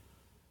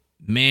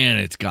 man,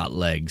 it's got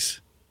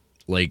legs.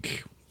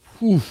 Like,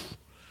 whew.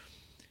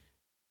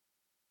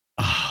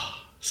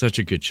 Such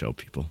a good show,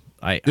 people.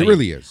 It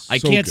really is. I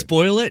can't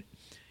spoil it.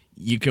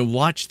 You can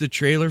watch the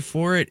trailer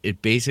for it.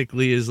 It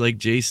basically is like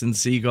Jason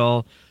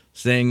Segel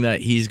saying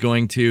that he's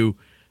going to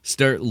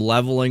start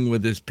leveling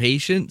with his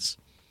patients,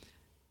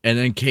 and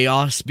then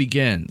chaos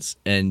begins,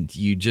 and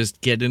you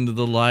just get into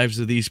the lives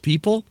of these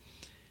people,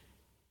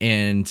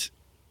 and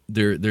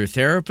they're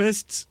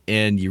therapists,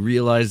 and you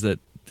realize that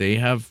they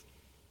have,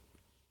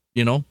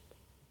 you know,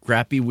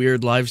 crappy,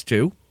 weird lives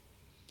too.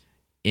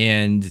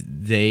 And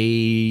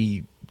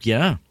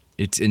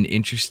it's an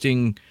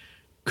interesting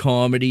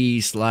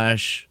comedy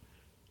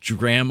 /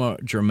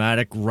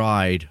 dramatic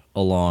ride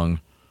along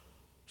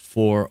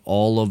for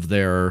all of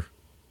their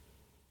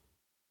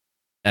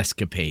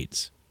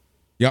escapades.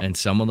 Yep. And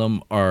some of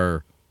them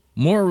are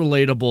more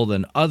relatable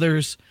than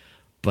others,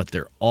 but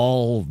they're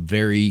all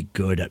very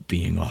good at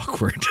being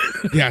awkward.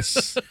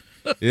 Yes.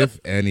 If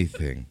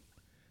anything,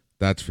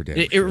 that's for damn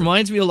It sure.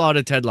 reminds me a lot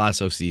of Ted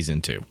Lasso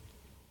season 2.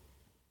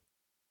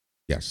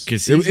 Yes.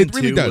 Because season it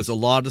really 2 does. was a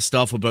lot of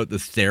stuff about the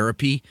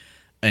therapy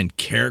and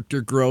character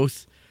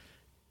growth,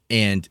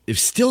 and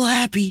it's still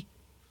happy,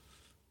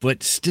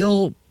 but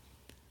still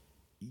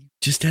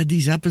just had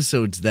these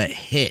episodes that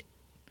hit.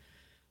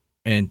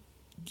 And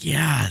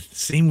yeah,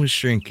 same with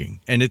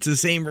Shrinking. And it's the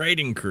same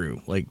writing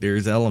crew. Like,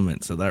 there's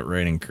elements of that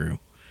writing crew.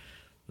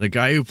 The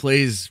guy who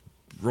plays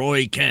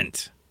Roy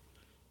Kent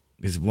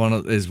is one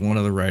of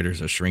the writers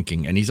of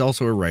Shrinking, and he's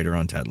also a writer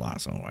on Ted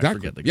Lasso. I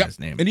forget the guy's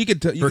name. And you can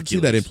see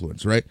that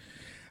influence, right?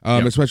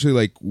 Especially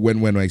like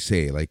when I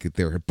say like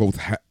they're both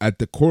at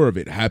the core of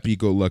it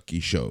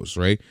happy-go-lucky shows,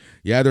 right?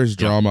 Yeah, there's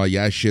drama.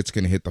 Yeah, shit's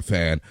gonna hit the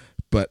fan,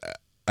 but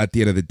at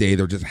the end of the day,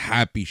 they're just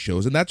happy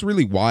shows, and that's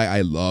really why I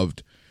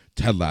loved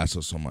Ted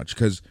Lasso so much,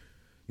 because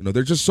you know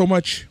there's just so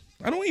much.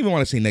 I don't even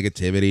want to say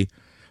negativity,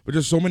 but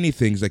just so many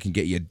things that can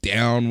get you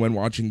down when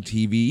watching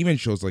TV. Even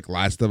shows like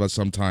Last of Us,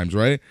 sometimes,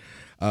 right?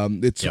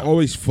 It's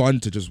always fun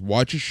to just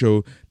watch a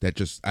show that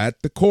just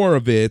at the core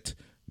of it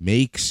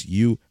makes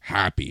you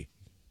happy.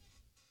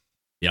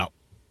 Yep.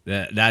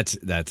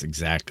 That's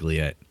exactly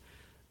it.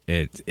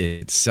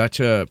 It's such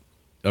a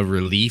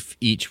relief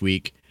each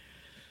week.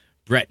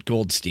 Brett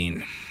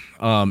Goldstein.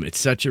 It's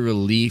such a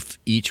relief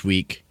each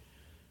week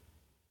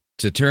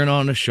to turn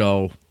on a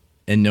show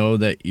and know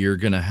that you're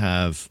going to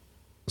have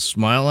a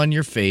smile on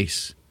your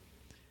face.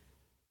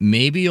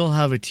 Maybe you'll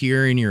have a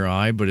tear in your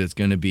eye, but it's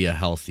going to be a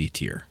healthy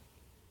tear.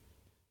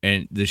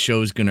 And the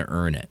show's going to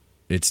earn it.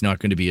 It's not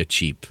going to be a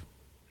cheap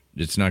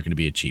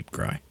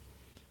cry.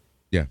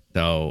 Yeah.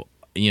 So,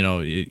 you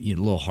know, a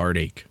little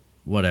heartache,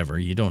 whatever.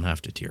 You don't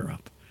have to tear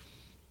up.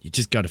 You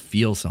just got to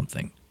feel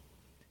something.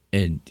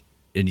 And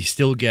you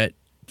still get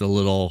the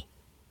little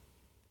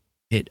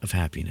hit of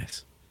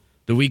happiness.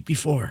 The week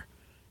before,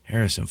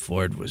 Harrison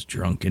Ford was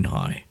drunk and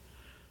high.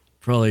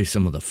 Probably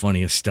some of the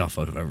funniest stuff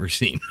I've ever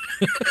seen.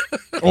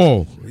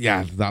 Oh,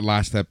 yeah, that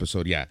last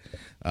episode, yeah.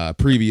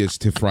 Previous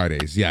to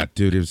Fridays. Yeah,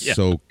 dude, it was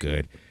so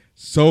good.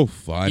 So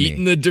funny.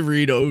 Eating the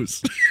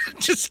Doritos.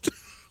 Just,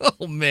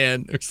 oh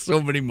man, there's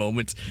so many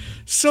moments.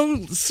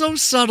 So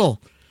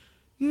subtle.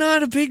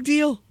 Not a big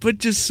deal, but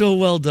just so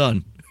well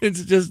done.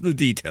 It's just the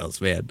details,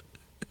 man.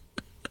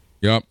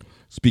 Yep.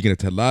 Speaking of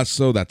Ted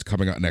Lasso, that's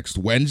coming out next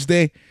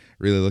Wednesday.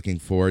 Really looking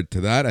forward to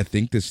that. I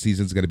think this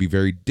season's going to be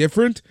very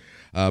different.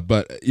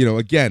 But, you know,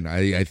 again,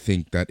 I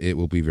think that it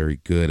will be very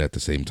good at the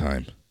same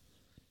time.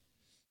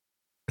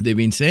 They've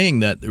been saying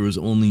that there was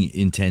only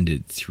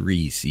intended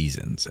 3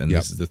 seasons, and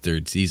this is the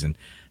 3rd season.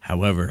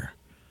 However,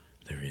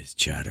 there is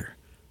chatter.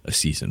 A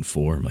season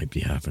 4 might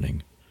be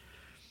happening.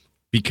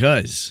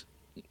 Because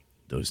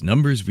those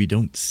numbers we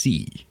don't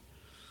see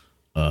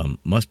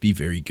must be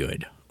very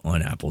good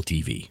on Apple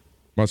TV.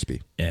 Must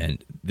be.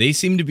 And they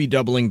seem to be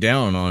doubling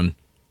down on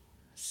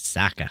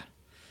Saka,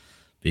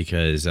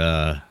 because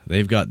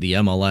they've got the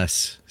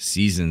MLS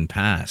season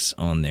pass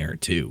on there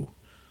too,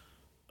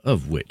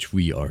 of which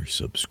we are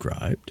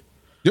subscribed.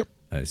 Yep.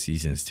 As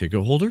season's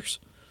ticket holders.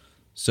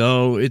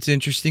 So it's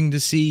interesting to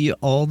see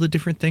all the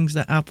different things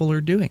that Apple are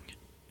doing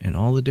and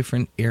all the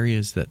different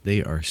areas that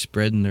they are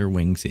spreading their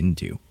wings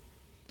into.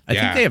 I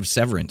think they have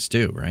Severance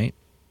too, right?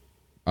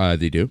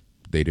 They do.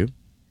 They do.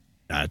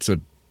 That's a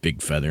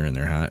big feather in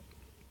their hat.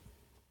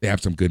 They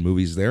have some good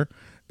movies there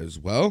as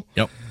well.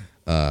 Yep.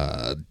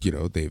 You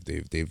know,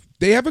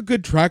 they have a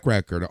good track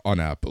record on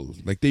Apple.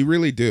 Like, they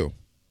really do.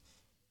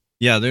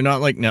 Yeah, they're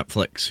not like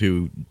Netflix,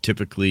 who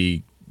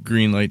typically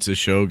greenlights a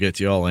show, gets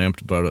you all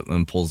amped about it,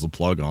 then pulls the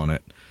plug on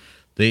it.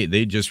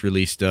 They just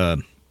released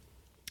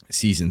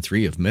season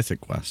 3 of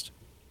Mythic Quest.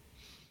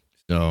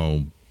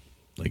 So,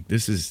 like,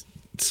 this is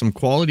some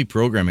quality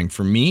programming.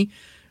 For me,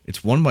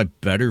 it's one of my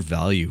better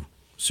value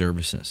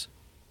services.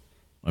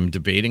 I'm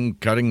debating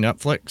cutting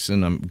Netflix,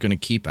 and I'm going to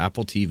keep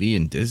Apple TV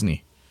and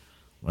Disney.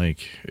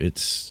 Like,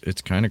 it's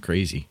kind of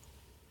crazy.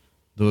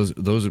 Those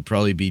would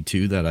probably be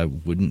two that I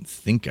wouldn't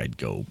think I'd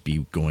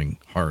be going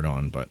hard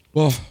on, but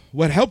Well,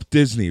 what helped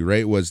Disney,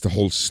 right, was the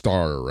whole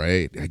Star,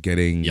 right?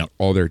 Getting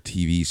all their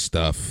TV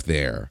stuff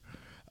there.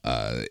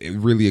 It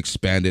really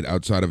expanded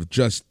outside of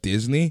just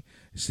Disney,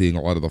 seeing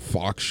a lot of the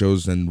Fox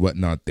shows and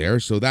whatnot there.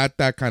 So that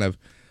kind of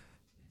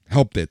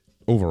helped it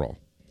overall.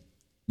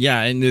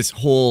 yeah, and this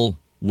whole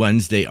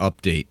Wednesday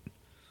update.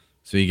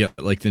 So you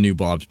get like the new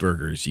Bob's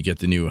Burgers, you get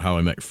the new How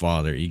I Met Your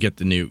Father, you get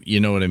the new, you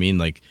know what I mean?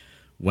 Like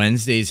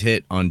Wednesday's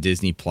hit on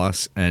Disney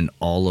Plus and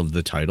all of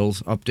the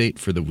titles update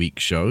for the week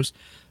shows.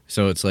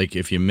 So it's like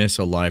if you miss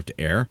a live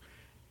to air,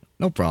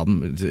 no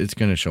problem. It's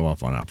going to show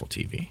up on Apple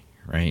TV,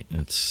 right?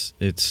 It's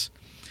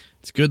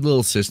a good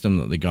little system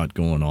that they got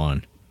going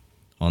on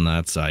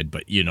that side.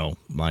 But you know,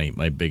 my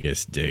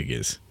biggest dig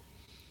is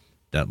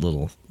that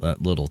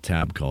little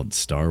tab called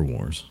Star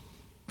Wars.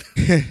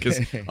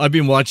 Because I've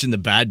been watching The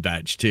Bad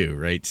Batch too,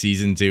 right?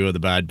 Season 2 of The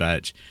Bad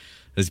Batch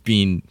has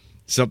been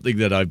something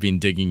that I've been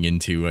digging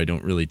into. I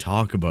don't really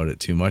talk about it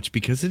too much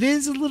because it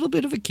is a little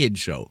bit of a kid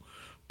show.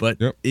 But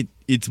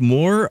it's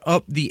more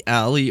up the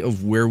alley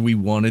of where we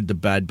wanted The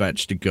Bad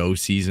Batch to go.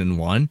 Season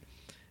 1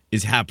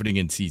 is happening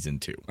in season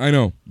 2. I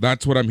know.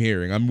 That's what I'm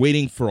hearing. I'm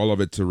waiting for all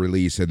of it to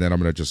release, and then I'm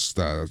going to just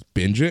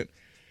binge it.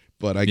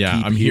 But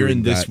I'm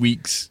hearing this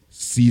week's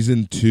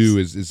season 2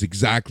 is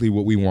exactly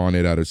what we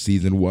wanted out of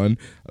season 1.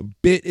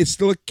 It's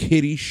still a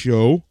kiddie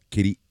show,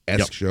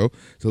 kiddie-esque show,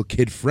 still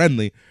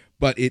kid-friendly,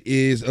 but it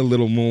is a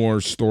little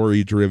more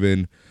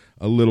story-driven,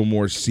 a little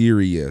more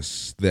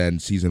serious than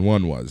season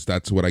 1 was.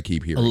 That's what I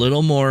keep hearing. A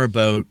little more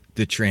about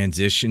the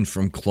transition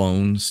from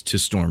clones to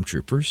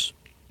stormtroopers.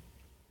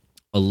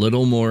 A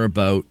little more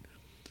about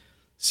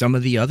some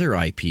of the other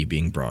IP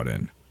being brought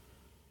in.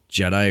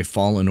 Jedi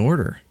Fallen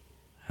Order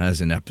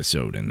has an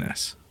episode in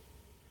this.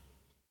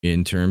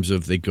 In terms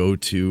of they go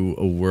to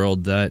a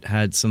world that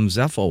had some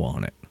Zepho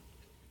on it.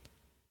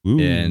 Ooh.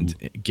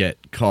 And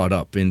get caught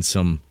up in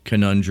some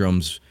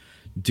conundrums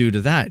due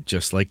to that,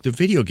 just like the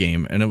video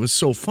game. And it was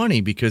so funny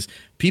because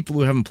people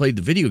who haven't played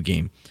the video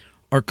game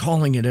are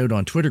calling it out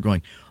on Twitter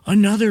going,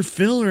 another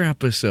filler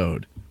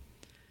episode.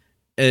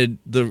 And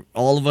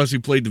all of us who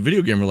played the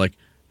video game were like,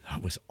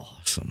 that was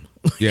awesome.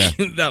 Yeah.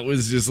 That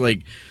was just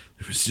like,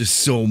 there was just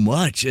so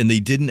much. And they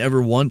didn't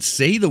ever once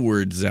say the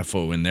word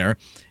Zepho in there.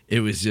 It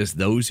was just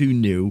those who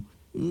knew.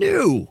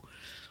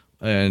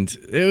 And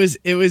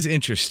it was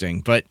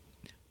interesting. But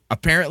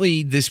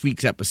apparently this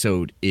week's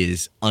episode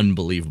is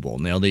unbelievable.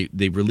 Now,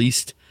 they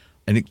released,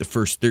 I think, the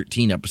first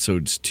 13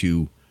 episodes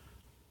to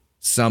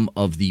some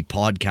of the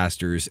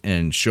podcasters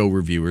and show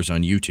reviewers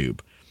on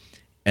YouTube.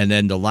 And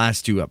then the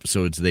last 2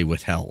 episodes they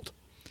withheld.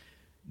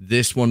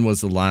 This one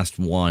was the last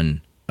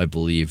one, I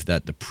believe,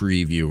 that the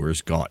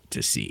previewers got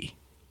to see.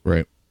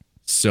 Right.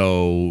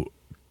 So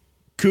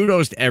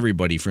kudos to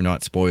everybody for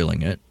not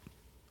spoiling it.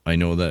 I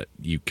know that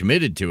you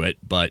committed to it,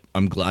 but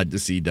I'm glad to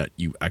see that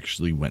you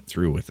actually went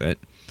through with it,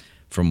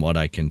 from what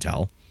I can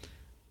tell.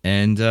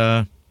 And,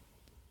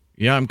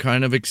 I'm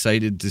kind of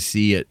excited to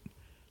see it,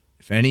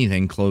 if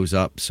anything, close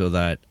up so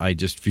that I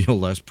just feel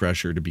less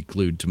pressure to be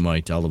glued to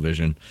my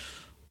television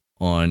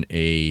on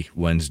a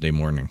Wednesday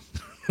morning.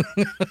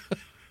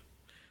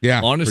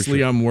 Yeah. Honestly,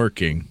 sure. I'm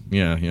working.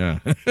 Yeah.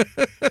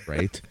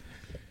 Right.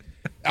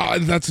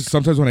 That's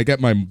sometimes when I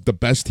get the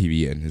best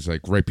TV in is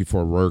like right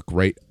before work,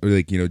 right? Or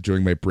like,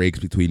 during my breaks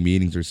between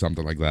meetings or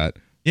something like that.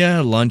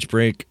 Yeah, lunch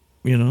break.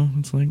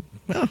 It's like,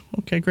 oh,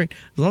 okay, great.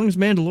 As long as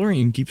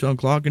Mandalorian keeps on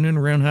clocking in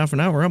around half an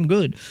hour, I'm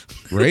good.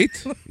 Right?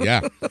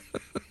 Yeah.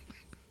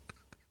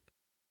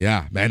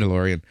 Yeah,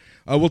 Mandalorian.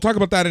 We'll talk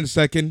about that in a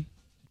second.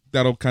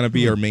 That'll kind of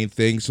be our main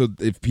thing. So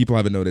if people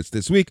haven't noticed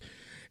this week,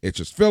 it's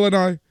just Phil and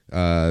I.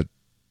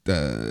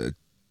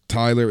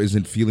 Tyler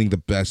isn't feeling the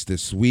best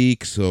this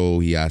week, so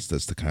he asked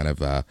us to kind of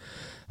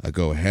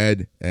go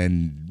ahead.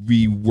 And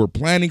we were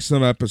planning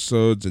some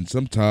episodes and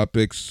some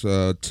topics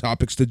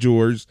du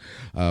jour.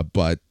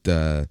 But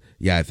I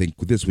think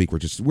this week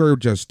we're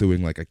just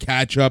doing like a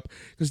catch up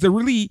because they're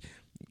really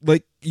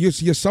like you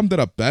summed it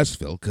up best,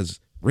 Phil.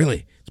 Because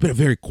really, it's been a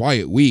very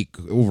quiet week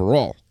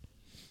overall.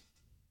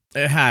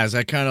 It has.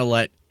 I kind of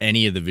let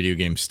any of the video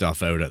game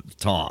stuff out at the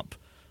top.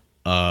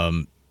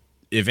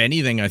 If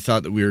anything, I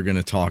thought that we were going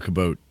to talk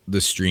about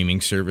the streaming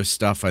service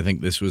stuff. I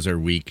think this was our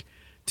week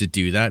to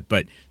do that,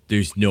 but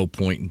there's no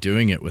point in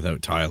doing it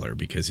without Tyler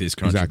because his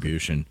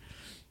contribution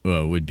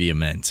would be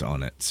immense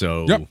on it.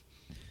 So,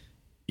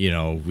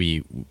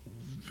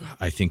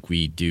 I think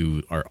we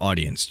do our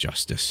audience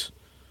justice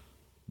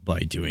by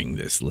doing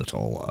this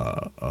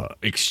little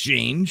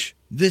exchange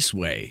this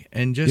way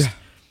and just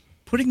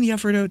putting the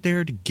effort out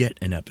there to get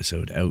an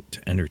episode out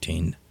to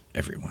entertain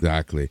everyone.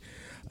 Exactly.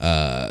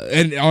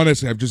 And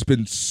honestly, I've just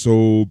been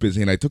so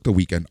busy, and I took the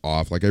weekend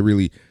off. Like, I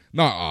really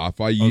not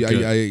off.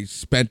 I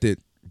spent it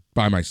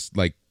by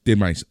did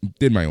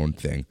my own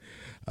thing.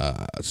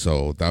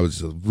 So that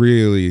was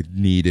really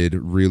needed,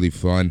 really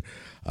fun.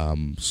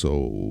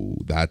 So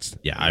that's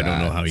I don't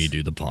know how you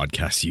do the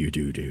podcast you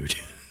do, dude.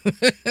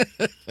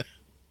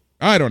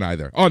 I don't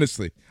either.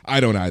 Honestly, I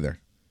don't either.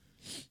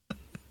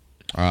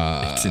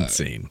 It's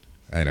insane.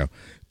 I know.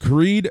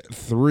 Creed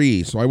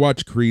 3. So I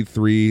watched Creed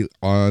 3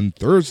 on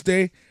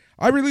Thursday.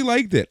 I really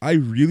liked it. I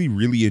really,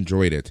 really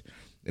enjoyed it.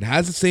 It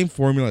has the same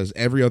formula as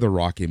every other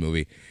Rocky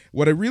movie.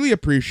 What I really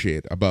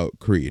appreciate about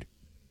Creed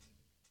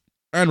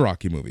and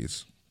Rocky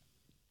movies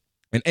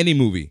and any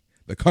movie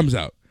that comes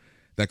out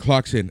that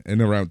clocks in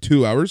around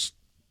 2 hours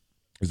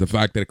is the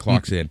fact that it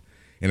clocks in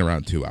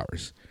around 2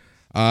 hours.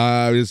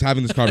 I was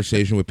having this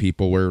conversation with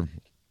people where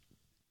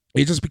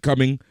it's just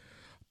becoming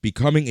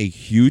a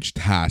huge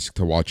task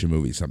to watch a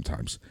movie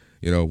sometimes.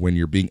 When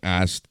you're being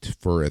asked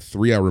for a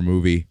 3-hour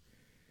movie,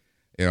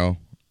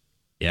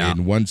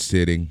 in one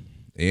sitting,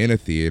 in a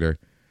theater,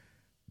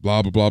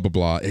 blah, blah, blah, blah,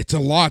 blah. It's a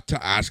lot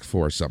to ask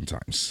for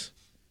sometimes.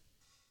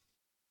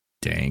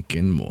 Dank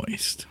and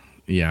moist.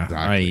 Yeah,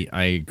 exactly.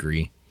 I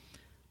agree.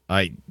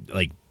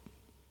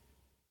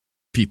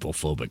 People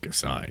phobic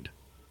aside,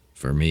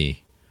 for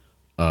me,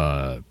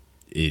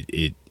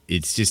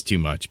 it's just too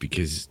much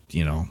because,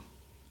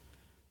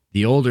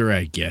 the older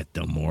I get,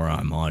 the more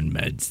I'm on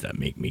meds that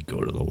make me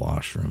go to the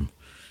washroom.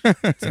 So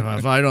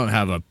if I don't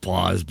have a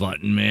pause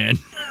button, man,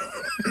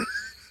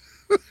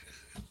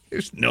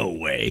 there's no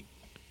way.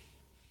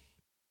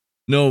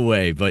 No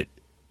way. But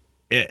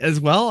as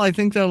well, I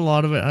think that a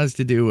lot of it has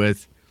to do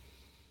with,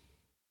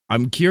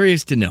 I'm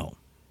curious to know,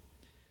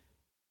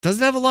 does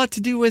it have a lot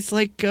to do with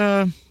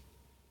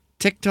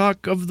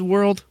TikTok of the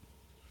world?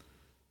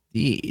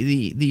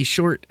 The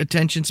short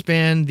attention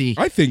span,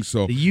 I think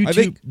so. The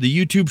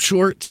YouTube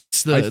shorts,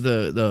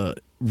 the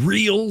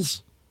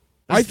reels,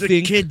 as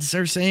the kids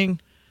are saying.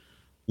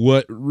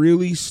 What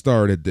really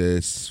started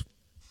this,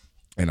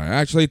 and I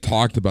actually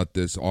talked about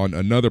this on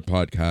another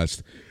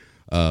podcast,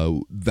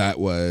 that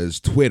was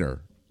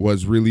Twitter,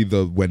 was really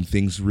when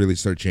things really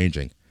start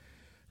changing,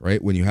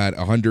 right? When you had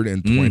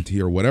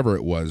 120 or whatever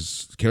it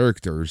was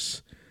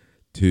characters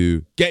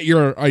to get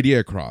your idea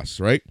across,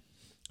 right?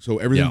 So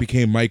everything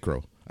became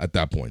micro. At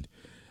that point,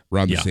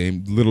 around the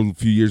same little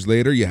few years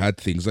later, you had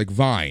things like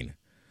Vine,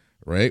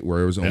 right,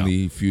 where it was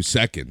only a few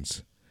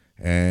seconds,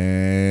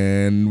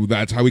 and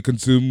that's how we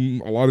consume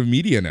a lot of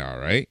media now,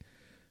 right?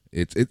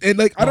 And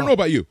I don't know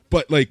about you,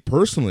 but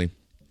personally,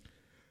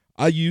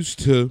 I used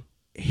to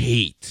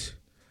hate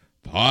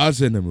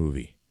pausing a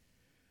movie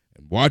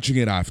and watching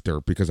it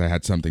after because I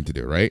had something to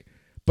do, right?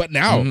 But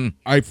now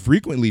I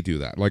frequently do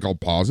that. I'll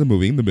pause a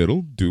movie in the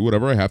middle, do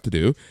whatever I have to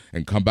do,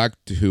 and come back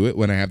to it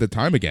when I have the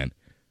time again.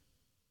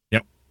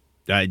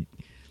 I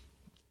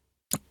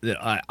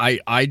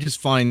just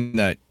find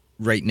that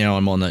right now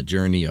I'm on that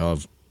journey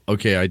of,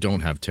 okay, I don't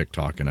have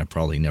TikTok and I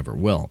probably never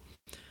will,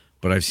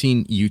 but I've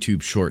seen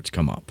YouTube shorts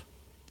come up.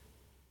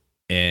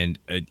 And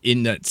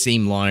in that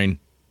same line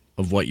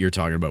of what you're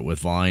talking about with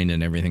Vine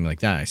and everything like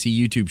that, I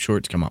see YouTube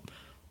shorts come up.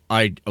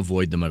 I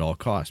avoid them at all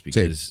costs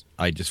because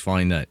I just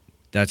find that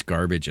that's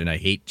garbage, and I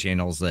hate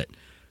channels that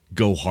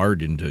go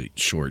hard into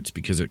shorts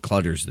because it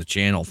clutters the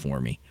channel for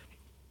me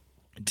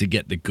to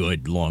get the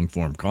good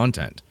long-form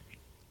content.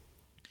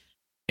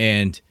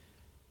 And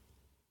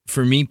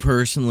for me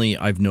personally,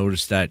 I've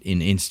noticed that in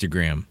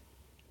Instagram,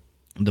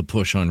 the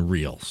push on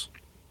Reels.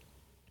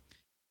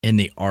 And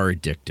they are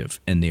addictive,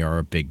 and they are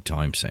a big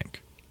time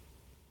sink.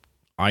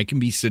 I can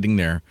be sitting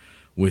there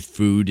with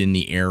food in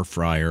the air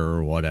fryer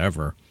or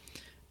whatever,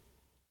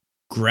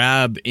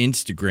 grab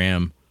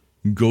Instagram,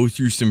 go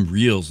through some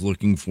Reels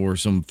looking for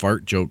some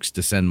fart jokes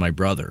to send my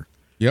brother.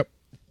 Yep.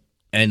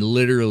 And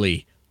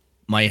literally,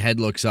 my head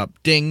looks up,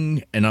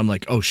 ding, and I'm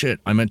like, oh shit,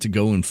 I meant to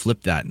go and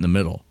flip that in the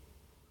middle.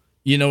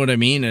 You know what I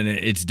mean? And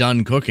it's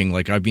done cooking.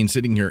 I've been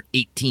sitting here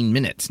 18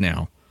 minutes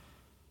now,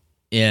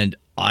 and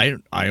I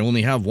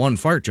only have one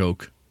fart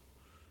joke,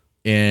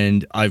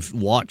 and I've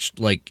watched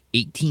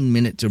 18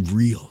 minutes of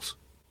Reels.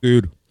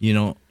 Dude.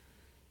 Unreal.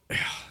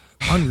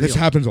 This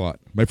happens a lot.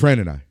 My friend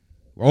and I,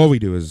 all we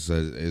do is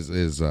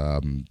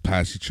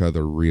pass each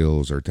other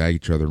Reels or tag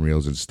each other in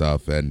Reels and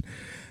stuff, and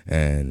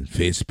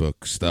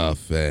Facebook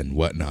stuff and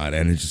whatnot.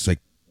 And it's just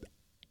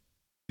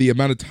the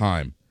amount of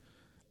time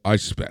I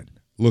spend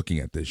looking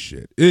at this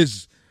shit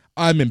is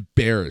I'm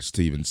embarrassed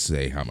to even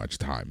say how much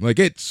time. Like,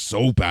 it's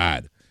so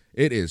bad.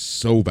 It is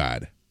so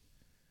bad.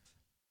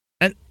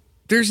 And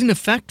there's an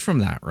effect from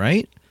that,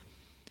 right?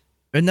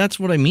 And that's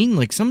what I mean.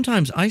 Like,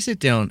 sometimes I sit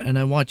down and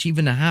I watch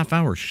even a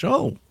half-hour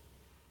show,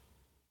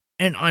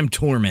 and I'm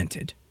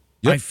tormented.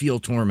 Yep. I feel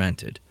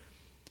tormented.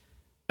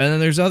 And then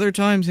there's other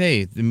times,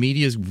 hey, the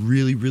media is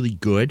really, really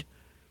good,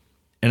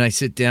 and I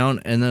sit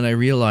down and then I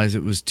realize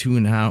it was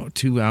 2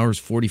 hours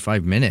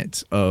 45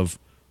 minutes of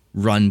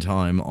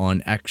runtime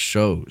on X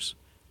shows.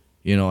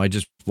 You know, I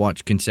just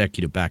watched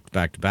consecutive back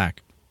to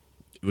back.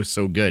 It was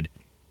so good.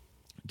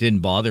 It didn't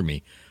bother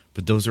me.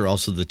 But those are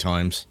also the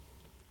times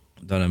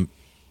that I'm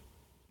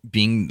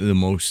being the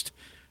most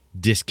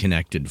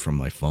disconnected from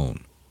my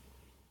phone.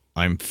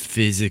 I'm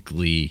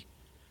physically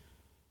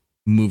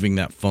moving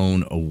that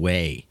phone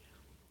away.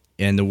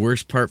 And the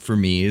worst part for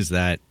me is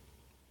that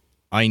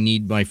I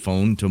need my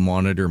phone to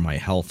monitor my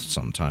health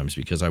sometimes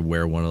because I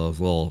wear one of those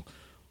little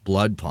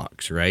blood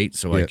pucks, right?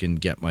 So I can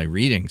get my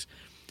readings.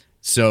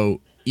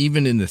 So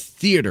even in the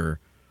theater,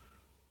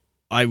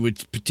 I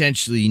would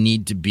potentially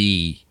need to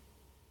be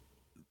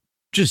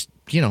just,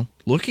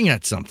 looking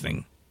at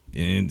something.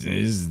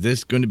 Is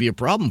this going to be a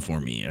problem for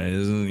me?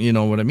 You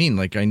know what I mean?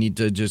 Like, I need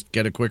to just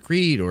get a quick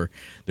read, or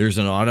there's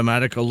an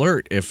automatic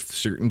alert if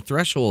certain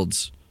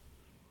thresholds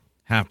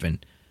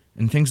happen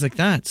and things like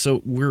that.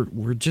 So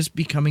we're just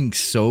becoming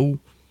so,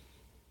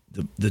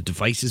 the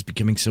device is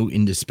becoming so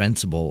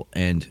indispensable,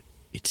 and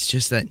it's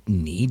just that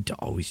need to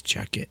always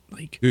check it.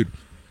 Like, dude,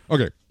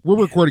 okay,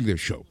 we're recording this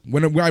show.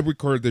 When I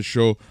record this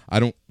show, I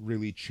don't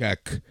really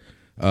check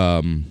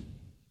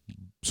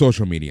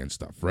social media and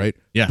stuff, right?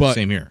 Yeah, but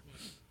same here.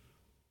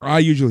 I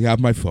usually have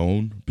my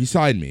phone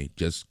beside me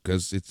just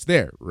because it's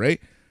there,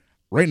 right?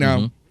 Right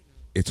now,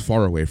 it's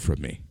far away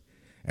from me.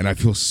 And I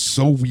feel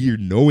so weird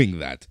knowing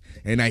that.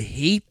 And I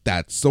hate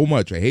that so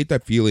much. I hate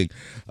that feeling,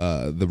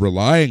 the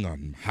relying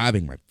on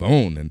having my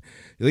phone. And,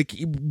 like,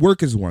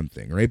 work is one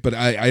thing, right? But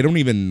I don't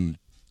even,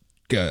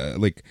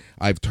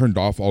 I've turned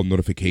off all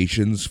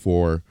notifications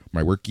for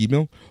my work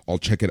email. I'll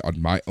check it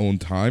on my own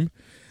time.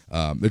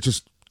 It's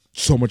just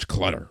so much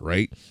clutter,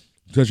 right?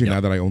 Especially now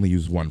that I only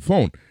use one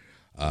phone.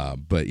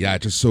 But yeah,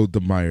 just so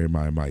my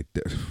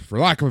for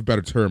lack of a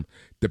better term,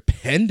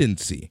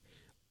 dependency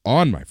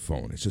on my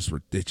phone. It's just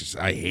ridiculous.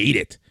 I hate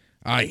it.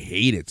 I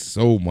hate it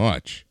so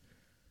much.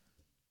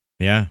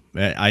 Yeah,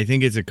 I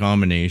think it's a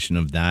combination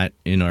of that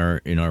in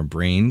our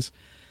brains,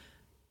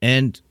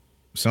 and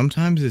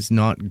sometimes it's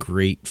not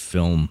great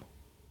film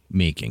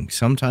making.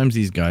 Sometimes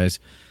these guys,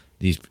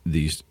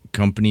 these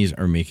companies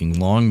are making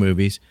long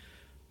movies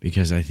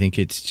because I think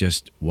it's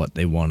just what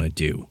they want to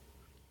do.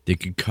 They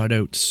could cut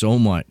out so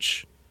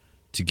much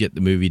to get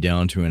the movie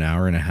down to an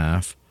hour and a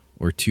half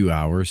or 2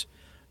 hours,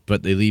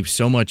 but they leave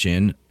so much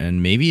in,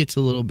 and maybe it's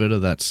a little bit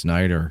of that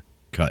Snyder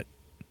cut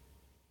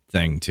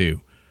thing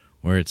too,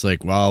 where it's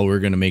like, well, we're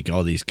going to make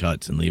all these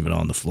cuts and leave it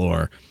on the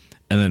floor,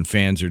 and then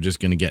fans are just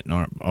going to get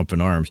up in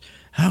arms.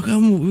 How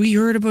come we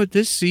heard about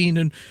this scene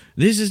and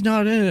this is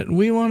not in it?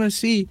 We want to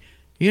see,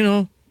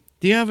 the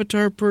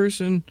Avatar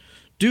person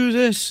do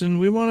this, and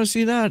we want to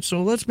see that,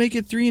 so let's make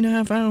it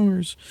 3.5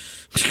 hours.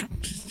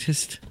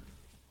 Just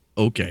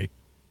okay.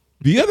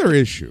 The other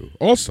issue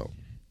also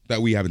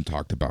that we haven't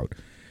talked about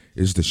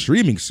is the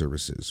streaming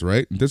services,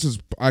 right? And this is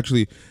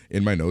actually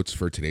in my notes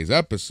for today's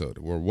episode,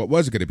 or what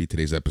was going to be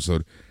today's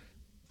episode.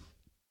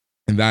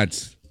 And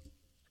that's,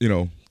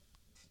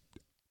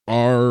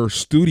 our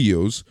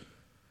studios,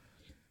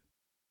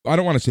 I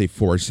don't want to say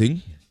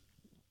forcing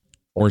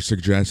or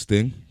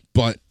suggesting,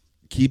 but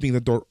keeping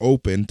the door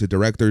open to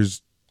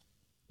directors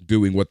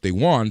doing what they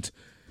want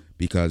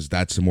because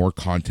that's more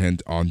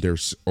content on their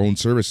own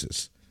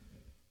services.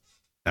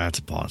 That's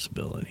a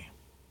possibility.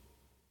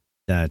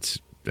 That's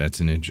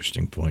an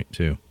interesting point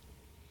too.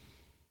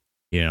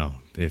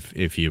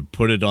 If you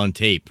put it on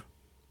tape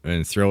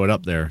and throw it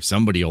up there,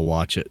 somebody will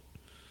watch it.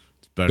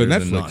 It's better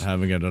than not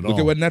having it at all. Look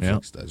at what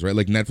Netflix does, right?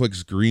 Like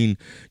Netflix green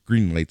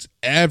lights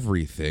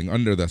everything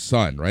under the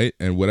sun, right?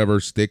 And whatever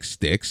sticks.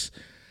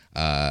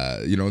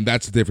 And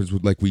that's the difference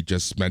with, like we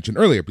just mentioned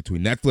earlier,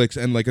 between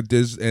Netflix and like a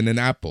Disney and an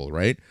Apple,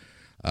 right?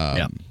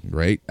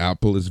 Right?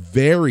 Apple is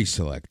very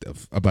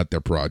selective about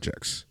their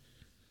projects.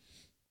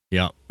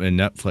 Yeah, and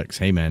Netflix,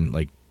 hey man,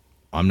 like,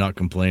 I'm not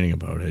complaining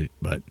about it,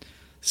 but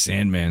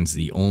Sandman's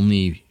the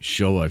only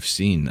show I've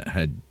seen that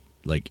had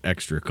like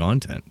extra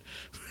content.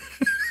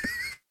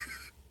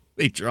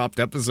 They dropped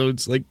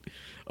episodes like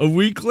a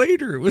week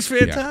later. It was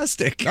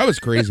fantastic. Yeah. That was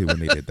crazy when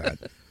they did that.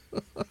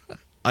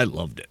 I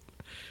loved it.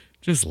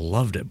 Just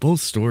loved it. Both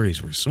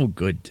stories were so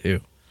good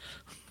too.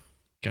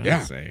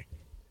 Gotta say.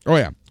 Oh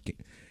yeah.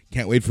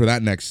 Can't wait for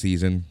that next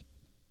season.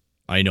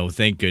 I know.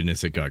 Thank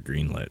goodness it got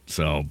greenlit.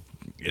 So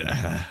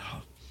yeah,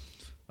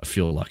 I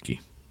feel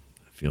lucky.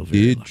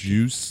 Did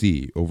you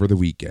see over the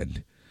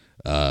weekend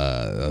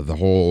the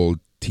whole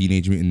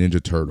Teenage Mutant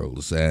Ninja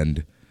Turtles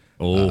and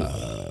all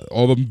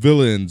the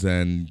villains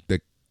and the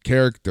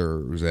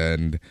characters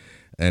and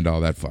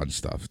all that fun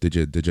stuff? Did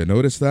you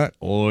notice that?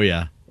 Oh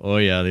yeah.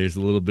 There's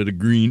a little bit of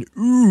green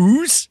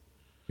ooze.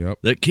 Yep.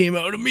 that came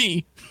out of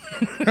me.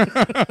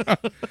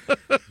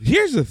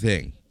 Here's the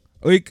thing.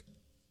 Like,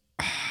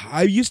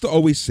 I used to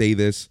always say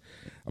this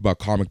about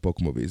comic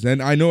book movies,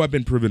 and I know I've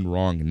been proven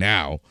wrong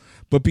now,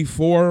 but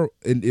before,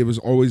 it was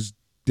always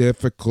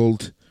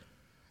difficult,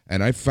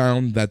 and I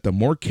found that the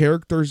more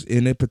characters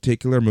in a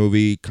particular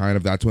movie,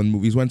 that's when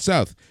movies went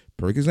south.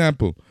 For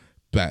example,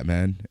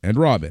 Batman and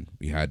Robin.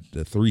 We had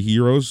the three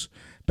heroes,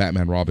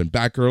 Batman, Robin,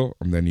 Batgirl,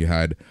 and then you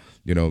had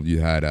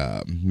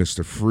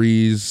Mr.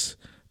 Freeze,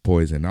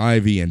 Poison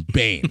Ivy, and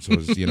Bane. So it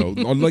was,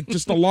 like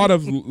just a lot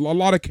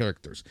of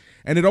characters,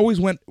 and it always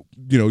went,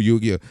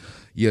 you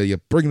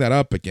bring that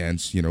up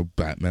against,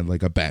 Batman,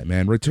 like a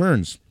Batman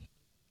Returns,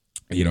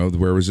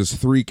 where it was just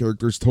 3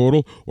 characters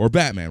total, or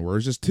Batman, where it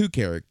was just 2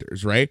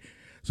 characters, right?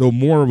 So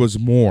more was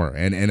more,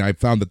 and I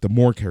found that the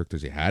more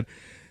characters you had,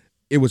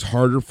 it was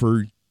harder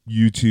for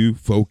you to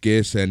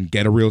focus and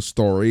get a real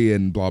story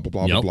and blah blah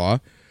blah blah blah,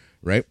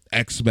 right?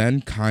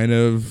 X-Men kind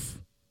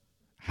of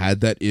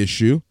had that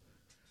issue.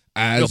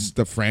 As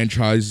the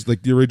franchise,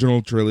 like the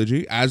original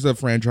trilogy, as the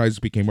franchise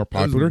became more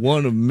popular.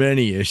 One of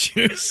many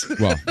issues.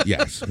 Well,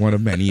 yes, one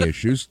of many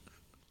issues.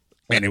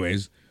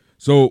 Anyways,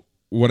 so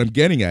what I'm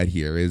getting at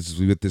here is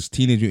with this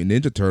Teenage Mutant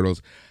Ninja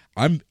Turtles,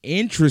 I'm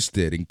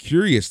interested and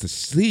curious to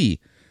see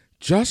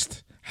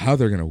just how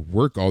they're going to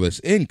work all this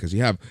in, because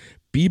you have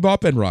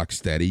Bebop and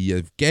Rocksteady, you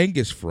have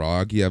Genghis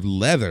Frog, you have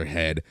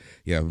Leatherhead,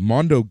 you have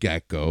Mondo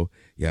Gecko,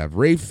 you have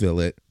Ray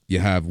Fillet, you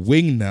have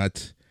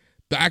Wingnut,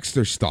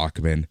 Baxter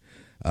Stockman.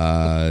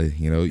 Then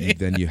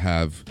you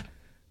have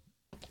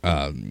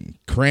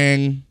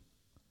Krang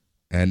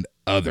and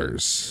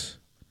others.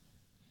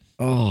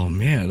 Oh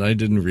man, I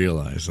didn't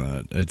realize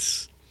that.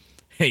 It's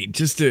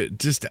just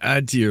to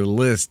add to your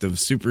list of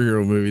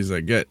superhero movies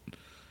that get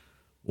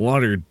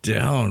watered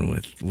down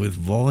with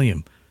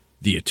volume,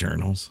 The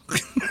Eternals.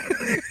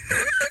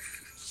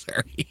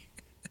 Sorry,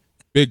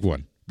 big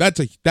one. That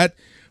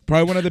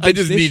probably one of the big. I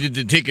just needed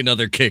to take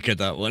another kick at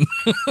that one.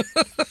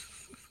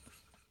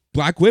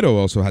 Black Widow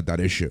also had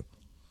that issue.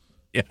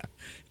 Yeah,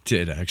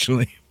 did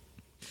actually.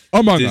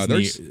 Among Disney,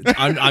 others.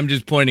 I'm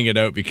just pointing it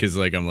out because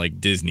I'm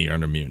like Disney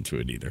aren't immune to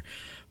it either.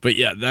 But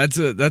yeah, that's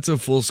a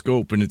full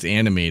scope and it's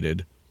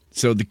animated.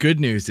 So the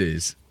good news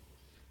is,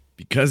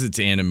 because it's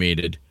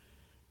animated,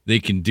 they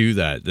can do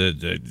that.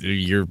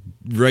 You're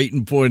right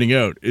in pointing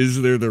out,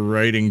 is there the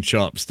writing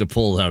chops to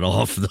pull that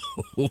off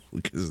though?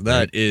 Because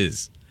that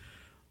is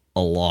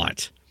a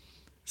lot.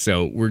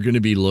 So we're going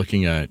to be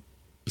looking at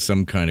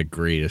some kind of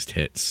greatest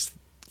hits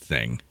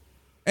thing.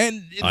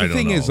 And the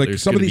thing is, like,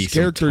 There's some of gonna these be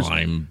some characters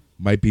time.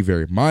 might be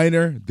very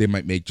minor. They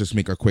might just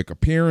make a quick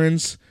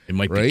appearance. It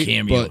might right? be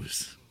cameos.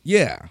 But,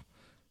 yeah.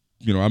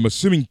 I'm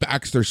assuming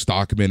Baxter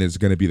Stockman is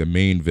going to be the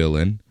main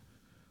villain.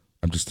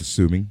 I'm just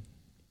assuming.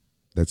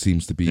 That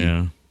seems to be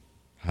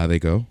how they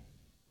go.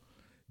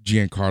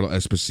 Giancarlo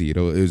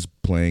Esposito is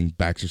playing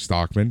Baxter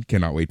Stockman.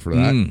 Cannot wait for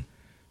that.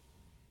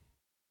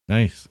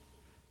 Nice.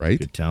 Right?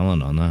 Good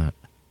talent on that.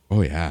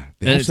 Oh, yeah.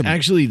 And it's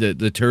actually,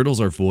 the turtles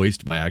are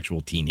voiced by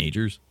actual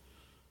teenagers.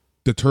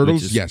 The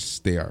turtles, yes,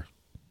 they are.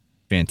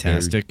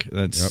 Fantastic.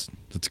 That's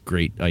a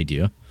great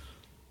idea.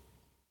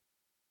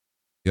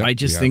 Yep, I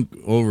just think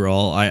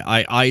overall,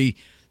 I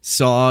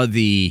saw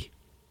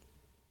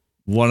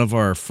one of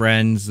our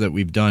friends that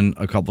we've done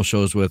a couple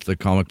shows with, the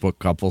comic book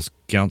couples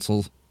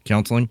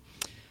counseling,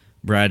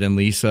 Brad and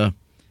Lisa.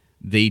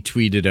 They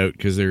tweeted out,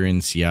 because they're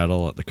in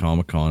Seattle at the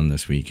Comic-Con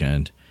this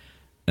weekend,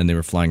 and they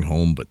were flying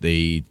home, but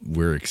they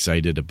were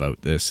excited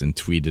about this and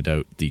tweeted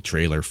out the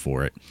trailer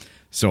for it.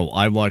 So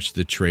I watched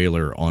the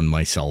trailer on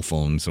my cell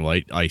phone. So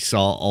I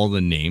saw all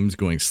the names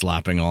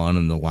slapping on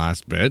in the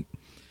last bit.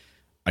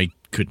 I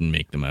couldn't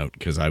make them out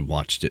because I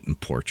watched it in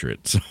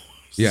portrait. So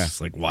it's just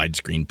like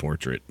widescreen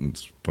portrait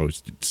and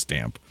postage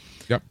stamp.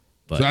 Yep.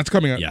 But, so that's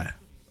coming up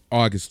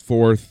August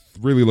 4th.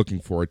 Really looking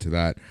forward to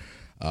that.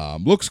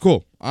 Looks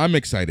cool. I'm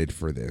excited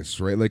for this,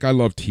 right? Like, I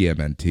love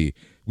TMNT.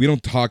 We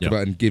don't talk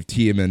about and give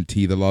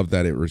TMNT the love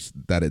that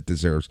it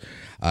deserves,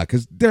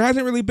 because there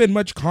hasn't really been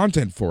much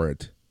content for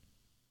it.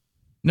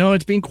 No,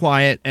 it's been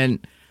quiet,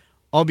 and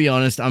I'll be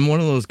honest, I'm one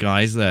of those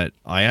guys that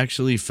I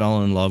actually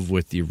fell in love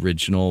with the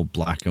original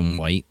black and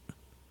white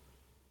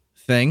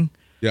thing.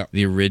 Yeah.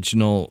 The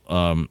original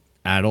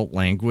adult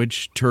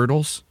language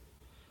Turtles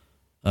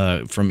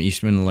from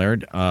Eastman and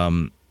Laird.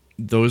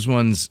 Those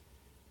ones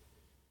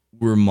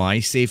were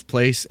my safe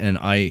place, and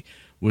I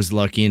was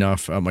lucky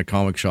enough at my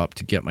comic shop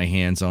to get my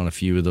hands on a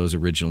few of those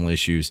original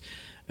issues,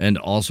 and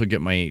also get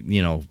my,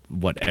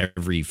 what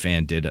every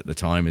fan did at the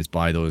time is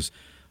buy those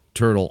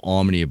Turtle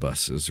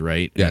omnibuses,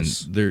 right?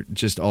 Yes. And they're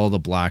just all the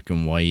black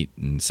and white,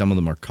 and some of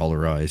them are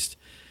colorized,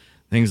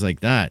 things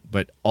like that.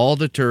 But all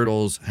the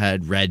Turtles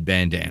had red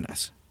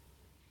bandanas.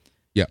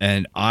 Yeah.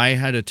 And I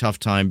had a tough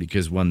time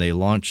because when they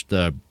launched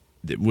it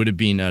would have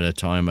been at a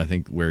time, I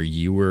think, where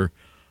you were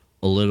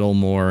a little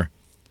more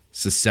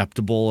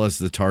susceptible as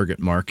the target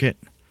market,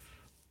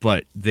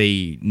 but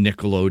they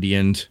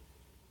Nickelodeoned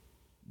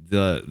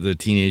the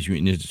Teenage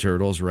Mutant Ninja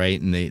Turtles, right?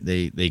 And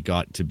they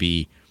got to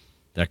be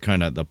that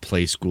kind of the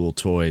play school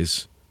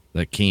toys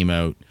that came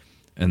out,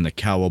 and the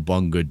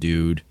Cowabunga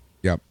dude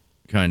Yep.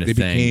 kind of They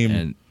thing. became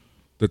And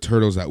the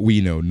turtles that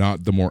we know,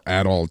 not the more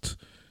adult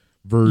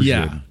version.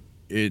 yeah,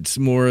 it's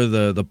more of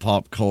the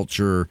pop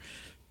culture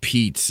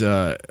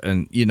pizza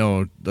and,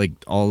 like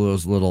all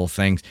those little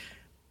things,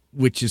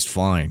 which is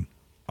fine.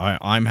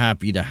 I'm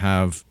happy to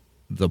have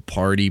the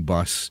party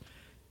bus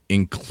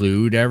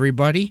include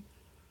everybody.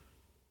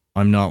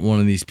 I'm not one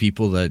of these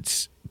people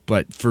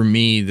but for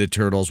me, the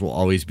Turtles will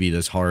always be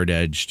this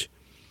hard-edged,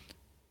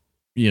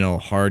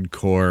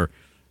 hardcore,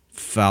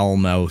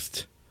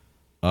 foul-mouthed,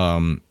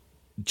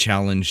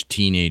 challenged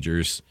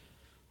teenagers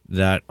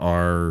that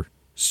are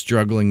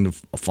struggling to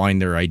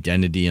find their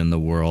identity in the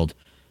world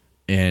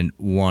and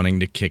wanting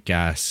to kick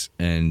ass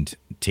and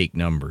take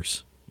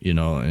numbers,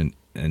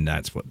 and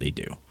that's what they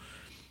do.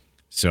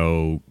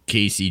 So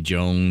Casey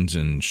Jones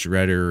and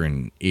Shredder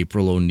and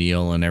April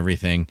O'Neil and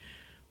everything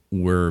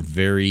were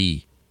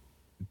very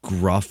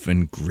gruff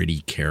and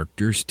gritty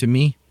characters to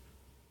me.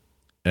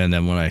 And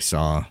then when I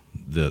saw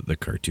the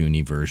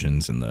cartoony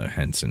versions and the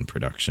Henson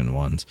production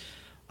ones,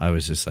 I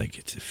was just like,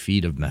 it's a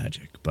feat of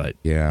magic, but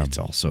Yeah. it's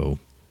also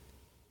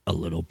a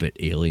little bit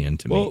alien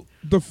to Well, me.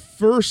 the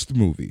first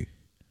movie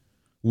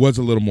was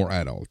a little more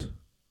adult,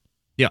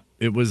 Yeah,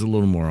 it was a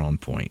little more on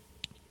point.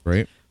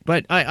 right?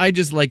 But I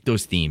just like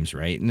those themes,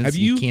 right? And Have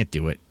you you can't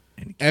do it.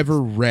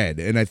 Ever read,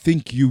 and I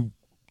think you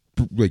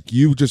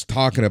just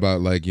talking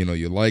about,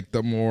 you like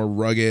the more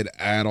rugged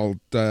adult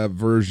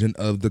version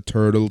of the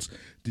Turtles.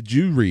 Did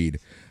you read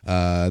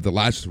The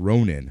Last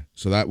Ronin?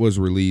 So that was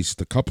released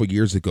a couple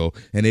years ago,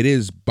 and it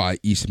is by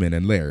Eastman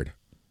and Laird.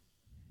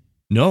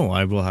 No,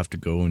 I will have to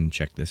go and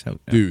check this out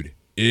now. Dude,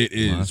 it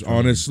is Last Ronin.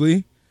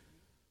 honestly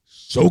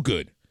so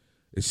good.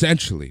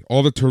 Essentially,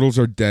 all the turtles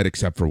are dead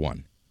except for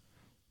one.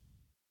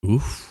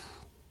 Oof.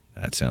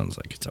 That sounds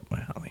like it's up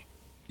my alley.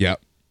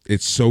 Yep,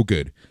 it's so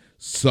good.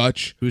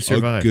 Such Who a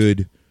survived?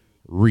 good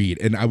read,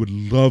 and I would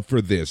love for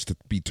this to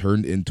be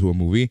turned into a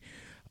movie.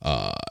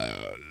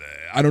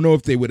 I don't know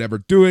if they would ever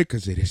do it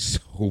because it is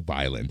so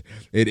violent.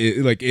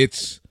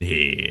 It's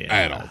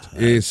Yeah. adult.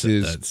 This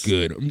is that's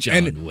good.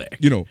 John and Wick.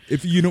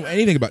 if you know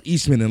anything about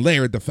Eastman and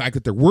Laird, the fact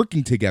that they're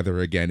working together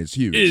again is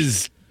huge.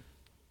 Is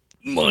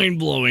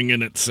mind-blowing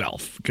in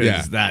itself because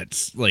Yeah.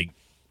 that's like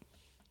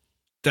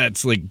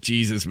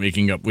Jesus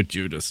making up with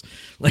Judas.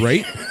 Like,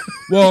 Right?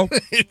 Well,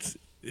 It's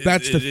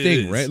that's the it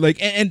thing, is. right? Like,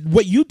 and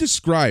what you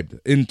described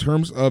in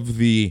terms of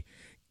the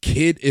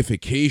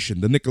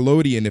kidification, the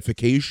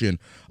Nickelodeonification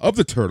of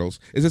the Turtles,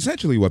 is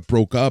essentially what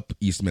broke up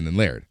Eastman and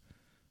Laird.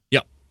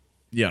 Yep.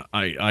 Yeah,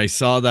 I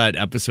saw that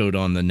episode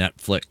on the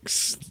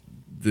Netflix.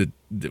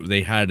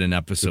 They had an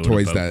episode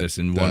toys about that- this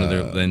in one of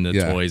the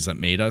yeah. toys that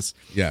made us.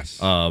 Yes.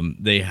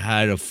 They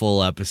had a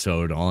full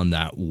episode on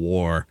that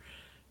war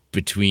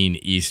between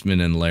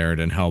Eastman and Laird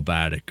and how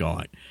bad it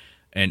got.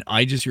 And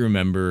I just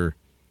remember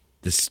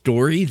the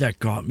story that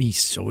got me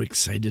so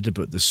excited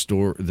about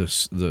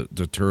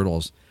the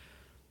Turtles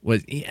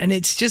was, and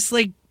it's just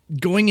like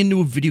going into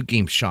a video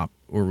game shop,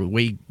 or the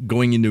way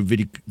going into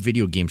a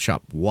video game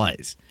shop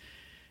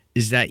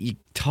is that you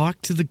talk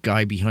to the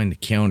guy behind the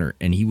counter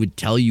and he would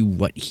tell you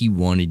what he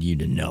wanted you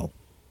to know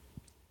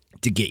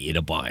to get you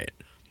to buy it.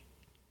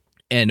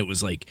 And it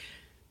was like,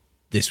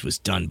 this was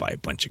done by a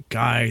bunch of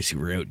guys who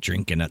were out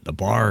drinking at the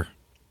bar,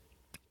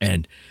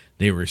 and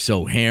they were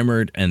so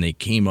hammered, and they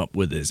came up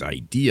with this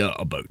idea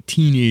about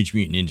Teenage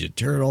Mutant Ninja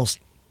Turtles,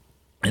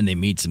 and they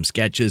made some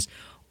sketches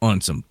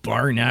on some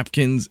bar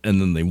napkins,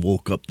 and then they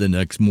woke up the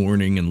next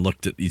morning and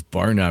looked at these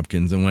bar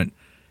napkins and went,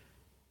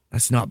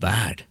 that's not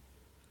bad.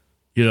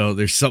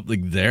 There's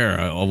something there.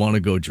 I want to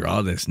go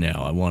draw this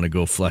now. I want to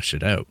go flesh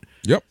it out.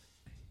 Yep.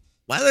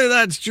 Whether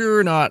that's true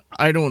or not,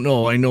 I don't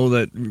know. I know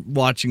that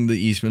watching the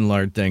Eastman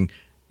Laird thing,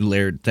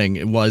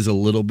 it was a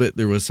little bit,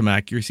 there was some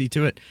accuracy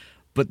to it,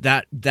 but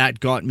that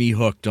got me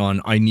hooked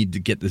on, I need to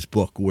get this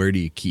book. Where do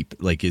you keep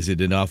it? Like, is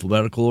it in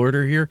alphabetical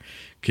order here?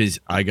 Because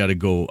I gotta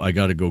go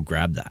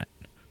grab that.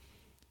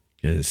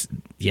 Because,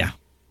 yeah,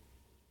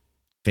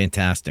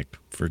 fantastic.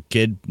 For a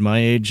kid my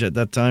age at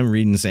that time,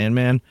 reading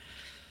Sandman,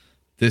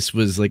 this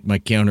was like my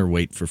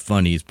counterweight for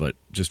funnies, but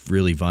just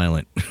really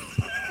violent.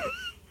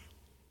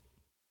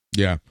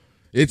 Yeah.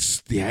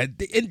 And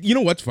you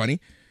know what's funny?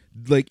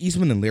 Like,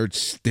 Eastman and Laird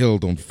still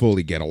don't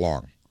fully get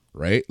along,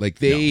 right? Like,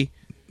 They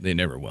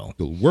never will.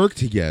 they'll work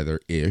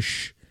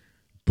together-ish,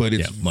 but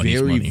it's Yeah, money's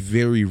very, money.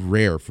 very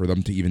rare for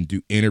them to even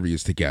do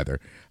interviews together.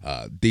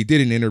 They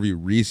did an interview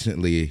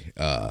recently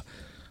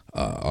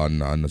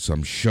on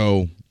some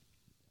show,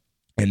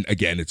 and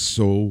again, it's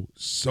so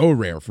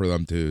rare for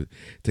them to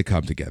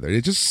come together.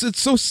 It's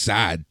so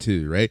sad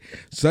too, right?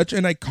 Such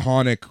an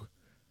iconic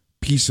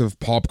piece of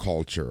pop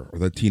culture,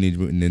 the Teenage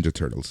Mutant Ninja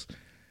Turtles,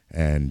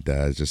 and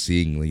just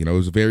seeing, it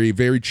was very,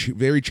 very,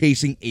 very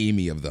chasing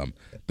Amy of them,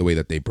 the way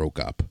that they broke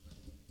up.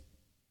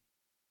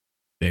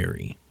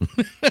 Very.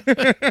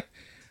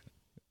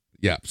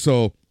 Yeah,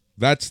 so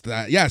that's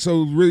that. Yeah,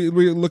 so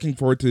really looking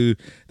forward to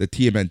the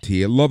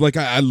TMNT.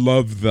 I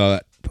love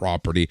the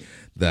property.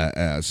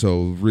 That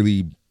so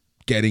really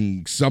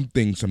getting some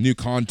new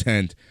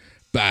content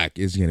back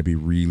is going to be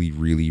really,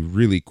 really,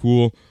 really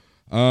cool.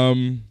 Are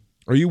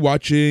you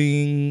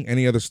watching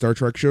any other Star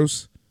Trek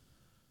shows?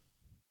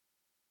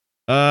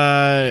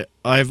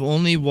 I've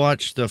only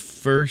watched the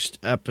first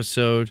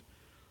episode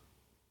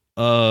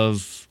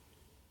of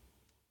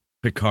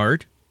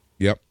Picard.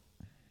 Yep.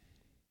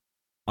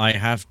 I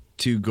have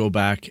to go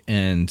back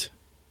and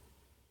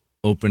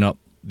open up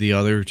the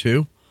other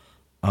two.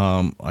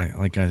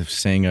 Like I was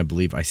saying, I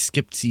believe I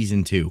skipped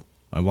season 2.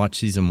 I watched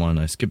season 1.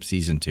 I skipped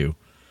season 2,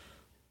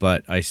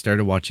 but I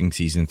started watching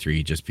season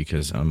 3 just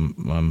because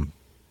I'm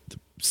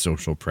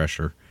social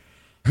pressure,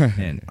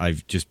 and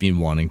I've just been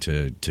wanting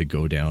to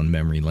go down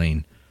memory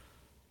lane.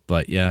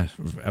 But yeah,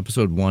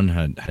 episode 1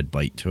 had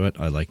bite to it.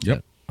 I liked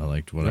it. I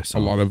liked what I saw.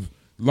 A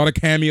lot of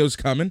cameos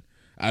coming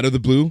out of the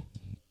blue,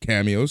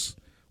 cameos,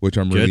 which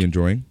I'm really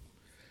enjoying.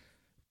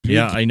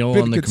 Yeah, I know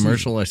on the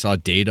commercial I saw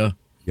Data.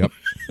 Yep.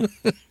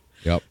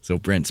 Yep. So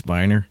Brent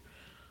Spiner.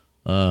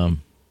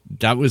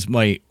 That was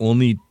my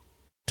only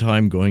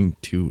time going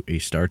to a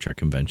Star Trek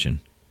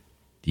convention.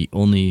 The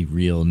only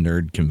real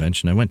nerd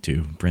convention I went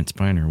to. Brent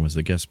Spiner was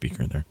the guest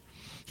speaker there.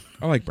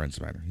 I like Brent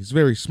Spiner. He's a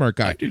very smart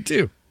guy. I do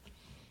too.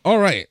 All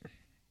right.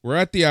 We're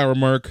at the hour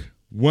mark.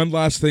 One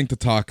last thing to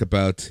talk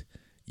about.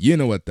 You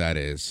know what that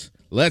is.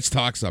 Let's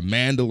talk some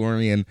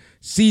Mandalorian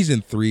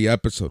Season 3,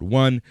 Episode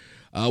 1.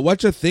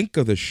 What you think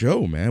of the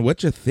show, man?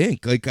 What you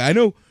think? Like, I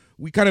know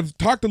we kind of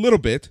talked a little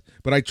bit,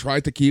 but I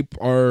tried to keep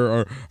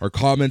our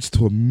comments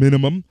to a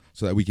minimum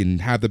so that we can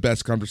have the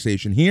best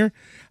conversation here.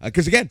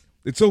 Because, again,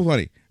 it's so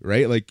funny,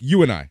 right? Like,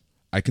 you and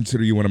I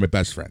consider you one of my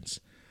best friends.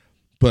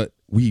 But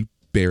we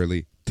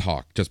barely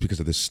talk just because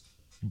of this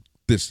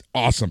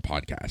awesome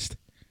podcast.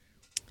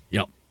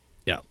 Yep.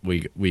 Yeah,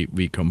 we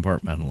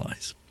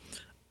compartmentalize.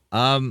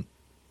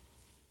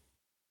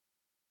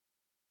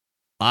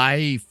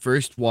 I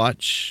first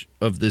watch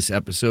of this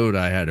episode,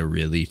 I had a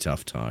really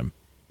tough time.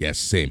 Yes,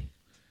 same.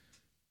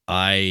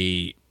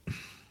 I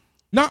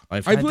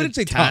wouldn't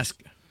say tough,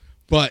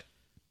 but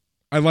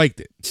I liked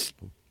it.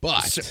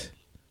 But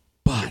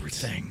there were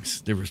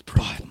things. There was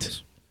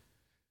problems.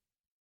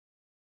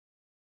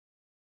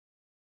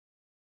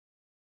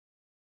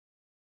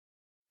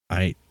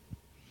 I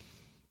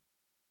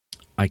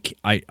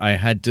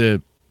had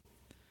to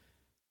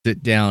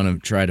sit down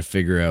and try to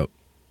figure out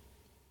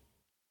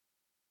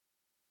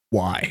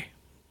why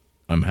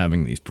I'm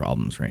having these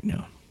problems right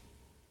now.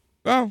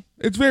 Well,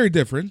 it's very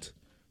different,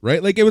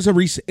 right? Like, it was a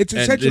reset. It's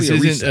essentially a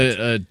reset. This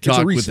isn't a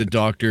talk with the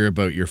doctor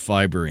about your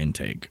fiber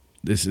intake.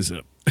 This is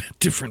a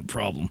different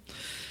problem.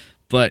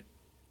 But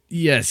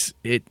yes,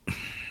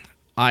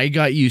 I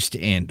got used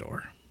to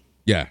Andor.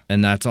 Yeah.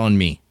 And that's on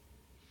me.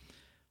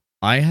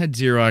 I had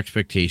zero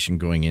expectation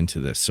going into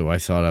this, so I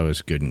thought I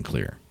was good and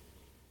clear.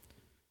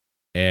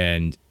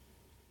 And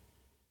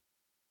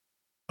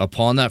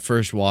upon that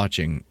first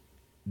watching,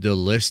 the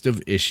list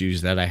of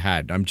issues that I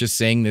had, I'm just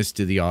saying this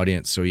to the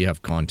audience so you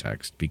have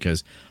context,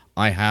 because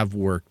I have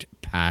worked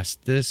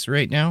past this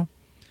right now.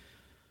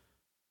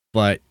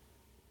 But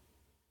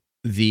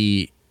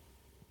the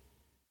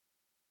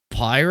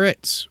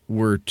pirates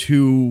were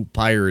too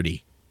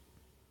piratey.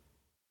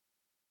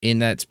 In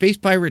that space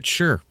pirates,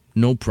 sure,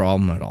 no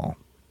problem at all.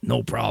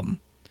 No problem.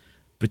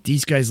 But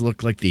these guys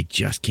look like they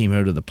just came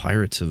out of the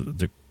Pirates of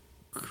the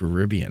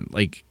Caribbean.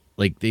 Like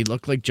they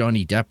look like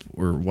Johnny Depp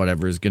or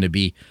whatever is going to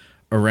be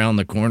around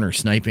the corner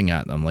sniping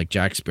at them. Like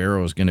Jack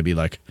Sparrow is going to be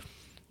like,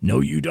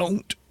 no, you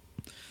don't.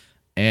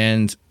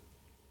 And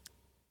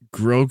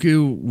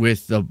Grogu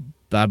with the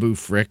Babu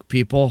Frick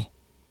people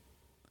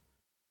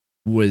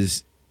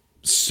was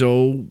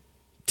so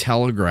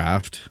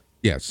telegraphed.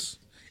 Yes.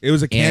 It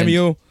was a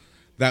cameo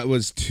that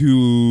was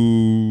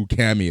too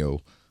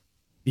cameo.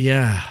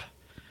 Yeah.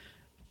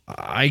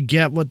 I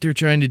get what they're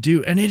trying to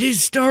do, and it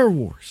is Star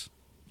Wars.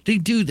 They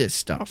do this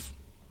stuff.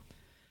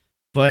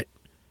 But,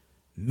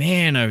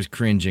 man, I was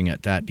cringing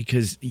at that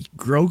because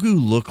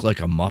Grogu looked like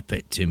a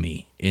Muppet to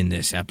me in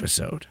this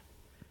episode.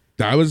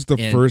 That was the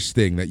first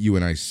thing that you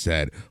and I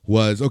said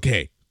was,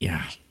 okay,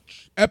 yeah,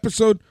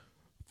 episode,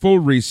 full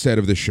reset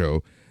of the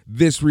show.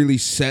 This really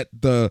set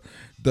the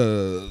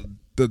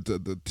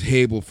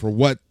table for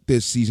what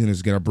this season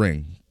is going to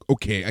bring.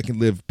 Okay, I can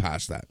live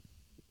past that.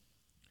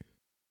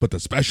 But the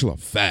special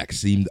effects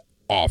seemed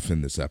off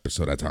in this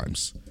episode at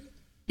times.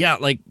 Yeah,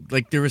 like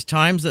there was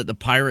times that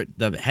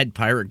the head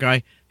pirate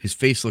guy, his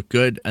face looked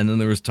good, and then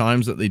there was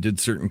times that they did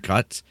certain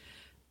cuts,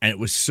 and it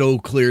was so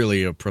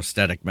clearly a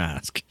prosthetic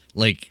mask.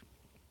 Like,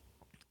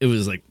 it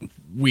was like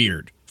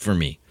weird for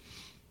me.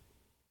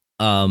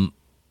 The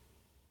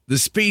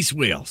space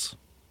whales.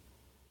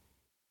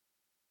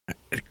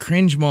 A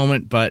cringe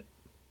moment, but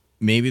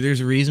maybe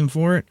there's a reason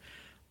for it.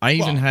 I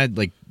even had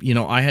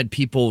I had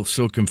people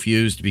so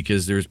confused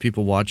because there's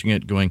people watching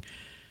it going,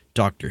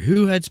 Doctor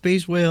Who had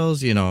space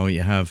whales. You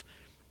have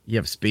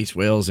space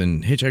whales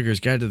in Hitchhiker's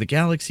Guide to the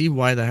Galaxy.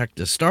 Why the heck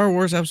does Star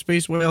Wars have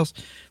space whales?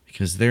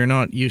 Because they're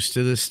not used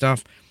to this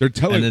stuff. And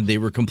then they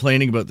were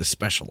complaining about the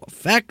special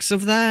effects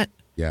of that.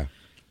 Yeah.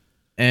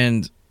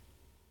 And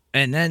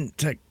then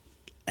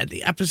at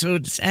the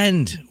episode's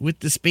end with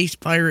the space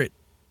pirate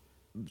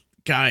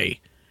guy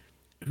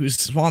who's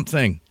Swamp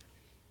Thing.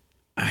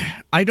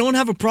 I don't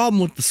have a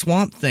problem with the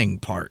Swamp Thing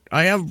part.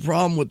 I have a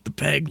problem with the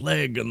peg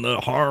leg and the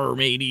horror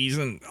mateys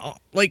and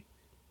like,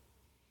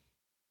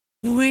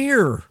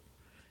 where?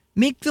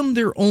 Make them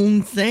their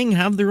own thing.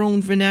 Have their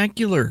own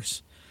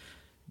vernaculars.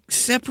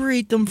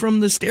 Separate them from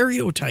the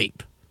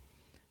stereotype.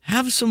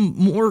 Have some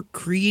more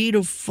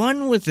creative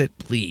fun with it,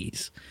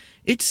 please.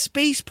 It's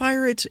space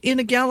pirates in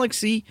a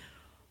galaxy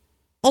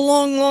a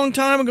long, long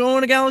time ago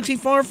in a galaxy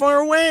far, far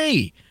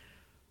away.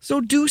 So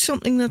do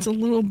something that's a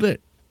little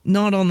bit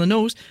not on the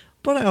nose,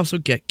 but I also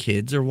get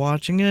kids are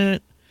watching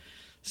it.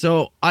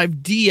 So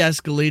I've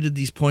de-escalated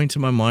these points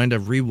in my mind.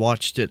 I've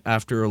rewatched it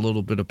after a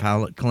little bit of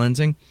palate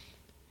cleansing.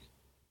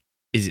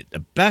 Is it the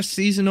best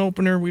season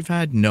opener we've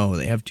had? No,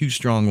 they have two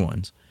strong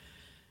ones.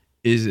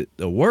 Is it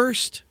the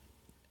worst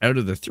out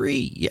of the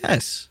three?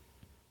 Yes.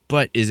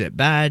 But is it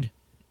bad?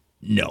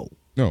 No.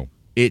 No.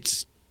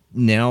 It's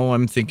now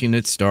I'm thinking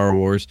it's Star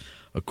Wars.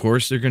 Of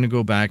course, they're going to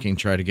go back and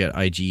try to get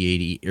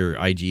IG-80 or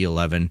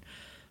IG-11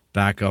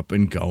 back up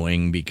and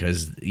going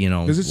because, you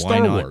know, it's why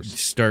Star not Wars.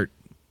 start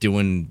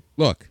doing...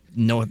 Look.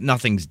 No,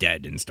 nothing's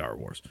dead in Star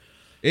Wars.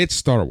 It's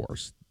Star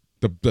Wars.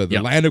 The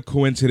land of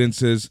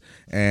coincidences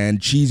and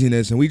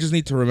cheesiness, and we just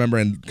need to remember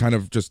and kind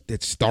of just,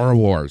 it's Star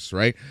Wars,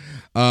 right?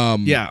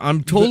 Yeah,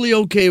 I'm totally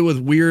okay with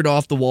weird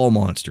off-the-wall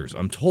monsters.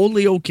 I'm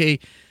totally okay.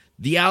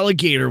 The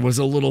alligator was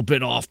a little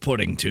bit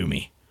off-putting to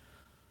me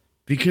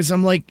because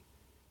I'm like,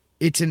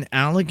 it's an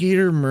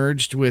alligator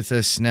merged with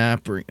a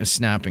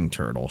snapping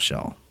turtle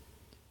shell.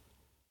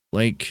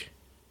 Like,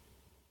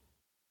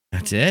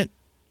 that's it.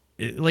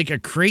 Like a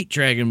crate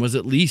dragon was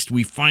at least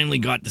we finally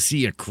got to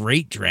see a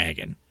crate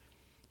dragon.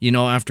 You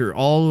know, after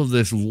all of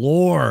this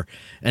lore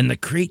and the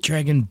crate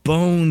dragon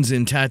bones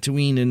in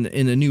Tatooine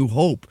in A New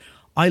Hope,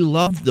 I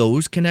love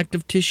those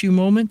connective tissue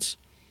moments.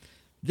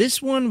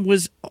 This one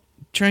was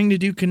trying to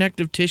do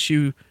connective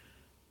tissue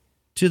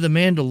to The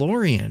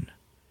Mandalorian.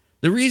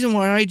 The reason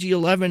why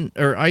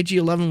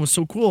IG-11 was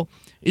so cool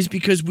is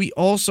because we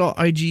all saw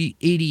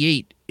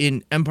IG-88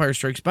 in Empire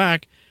Strikes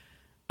Back,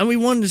 and we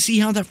wanted to see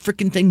how that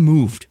freaking thing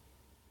moved.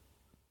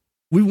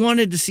 We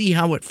wanted to see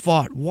how it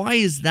fought. Why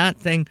is that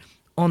thing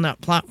on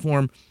that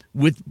platform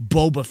with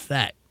Boba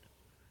Fett?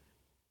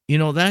 You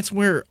know, that's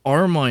where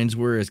our minds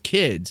were as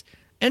kids,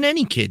 and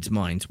any kid's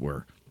minds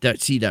were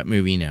that see that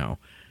movie now.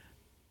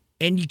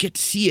 And you get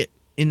to see it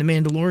in The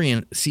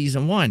Mandalorian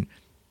season 1.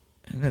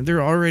 And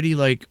they're already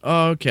like,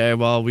 oh, okay,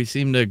 well, we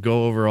seem to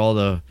go over all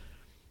the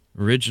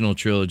original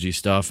trilogy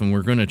stuff, and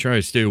we're going to try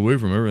to stay away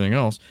from everything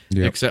else,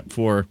 except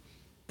for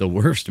the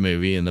worst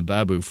movie in the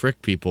Babu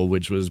Frick People,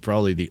 which was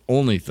probably the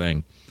only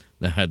thing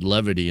that had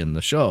levity in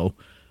the show.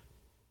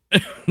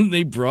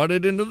 They brought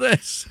it into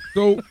this.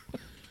 So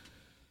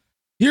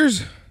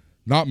here's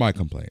not my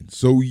complaint.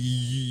 So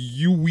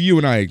you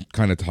and I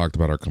kind of talked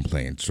about our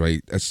complaints,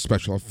 right? As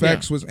special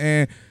effects was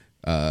the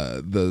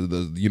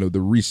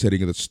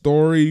resetting of the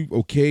story,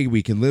 okay,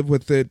 we can live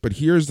with it. But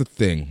here's the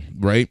thing,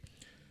 right?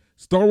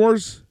 Star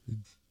Wars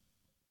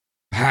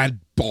had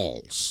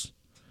balls.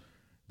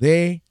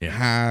 They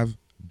have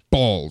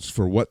balls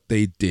for what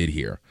they did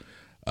here.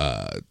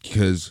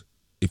 Because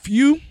if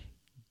you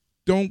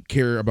don't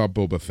care about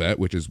Boba Fett,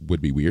 which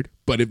would be weird,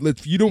 but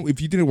if you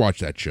didn't watch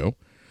that show,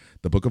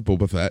 The Book of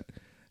Boba Fett,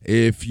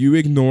 if you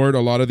ignored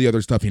a lot of the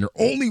other stuff and you're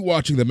only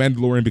watching The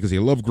Mandalorian because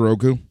you love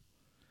Grogu,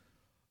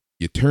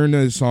 you turn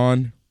this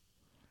on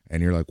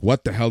and you're like,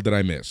 what the hell did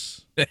I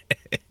miss?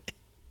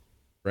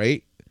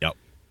 Right? Yep.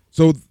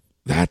 So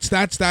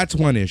that's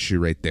one issue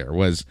right there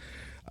was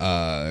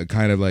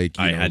kind of like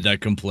I had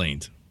that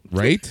complaint.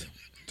 Right?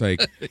 It's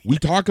like we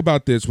talk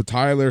about this with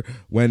Tyler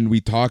when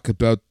we talk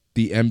about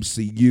the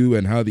MCU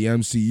and how the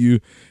MCU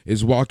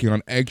is walking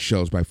on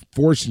eggshells by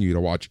forcing you to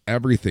watch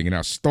everything. And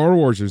now Star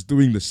Wars is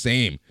doing the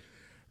same,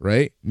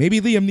 right? Maybe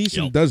Liam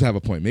Neeson does have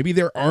a point. Maybe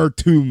there are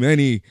too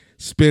many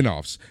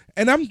spin-offs.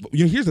 And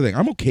here's the thing.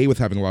 I'm okay with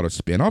having a lot of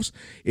spin-offs.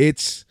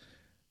 It's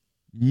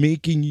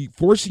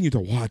forcing you to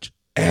watch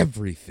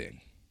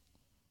everything.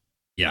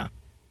 Yeah.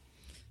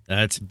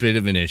 That's a bit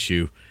of an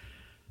issue.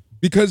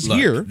 Because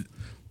here,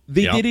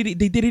 they did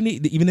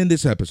it even in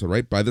this episode,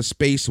 right? By the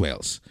space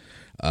whales.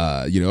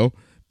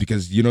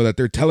 Because that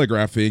they're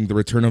telegraphing the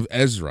return of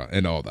Ezra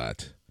and all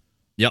that.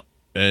 Yep,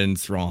 and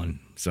Thrawn.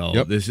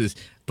 So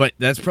but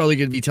that's probably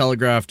going to be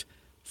telegraphed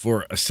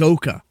for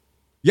Ahsoka.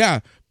 Yeah,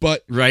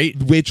 but right,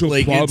 which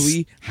will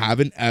probably have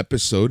an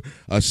episode,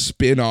 a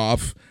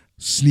spin-off,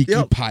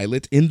 sneaky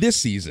pilot in this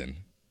season.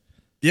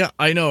 Yeah,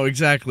 I know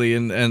exactly,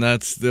 and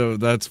that's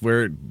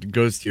where it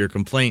goes to your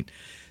complaint.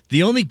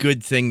 The only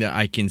good thing that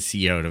I can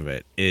see out of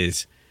it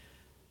is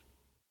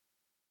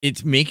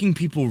it's making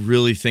people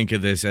really think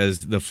of this as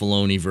the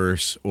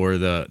Filoni-verse or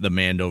the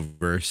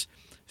Mando-verse.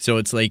 So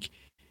it's like,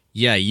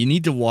 yeah, you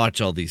need to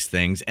watch all these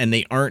things, and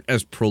they aren't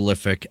as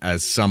prolific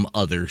as some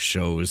other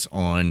shows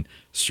on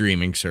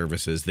streaming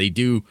services. They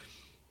do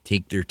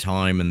take their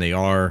time, and they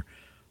are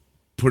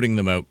putting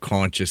them out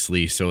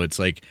consciously. So it's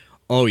like,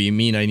 oh, you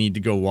mean I need to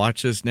go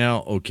watch this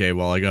now? Okay,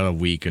 well, I got a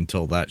week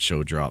until that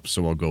show drops,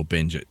 so I'll go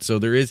binge it. So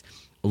there is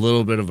a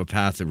little bit of a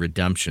path of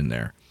redemption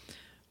there.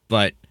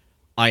 But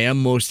I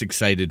am most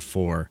excited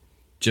for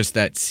just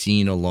that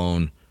scene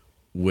alone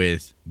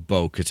with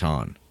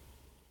Bo-Katan.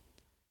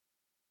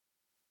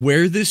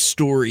 Where this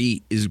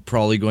story is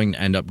probably going to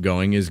end up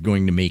going is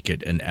going to make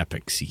it an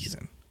epic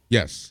season.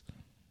 Yes.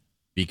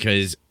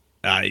 Because,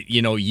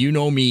 you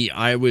know me,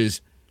 I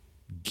was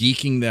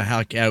geeking the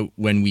heck out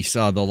when we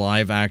saw the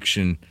live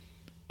action,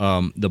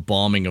 the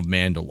bombing of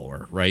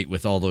Mandalore, right?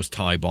 With all those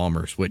TIE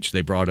bombers, which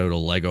they brought out a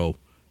Lego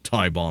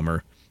TIE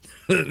bomber.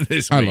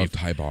 I love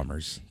TIE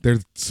bombers. They're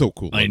so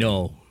cool. I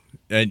know.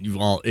 And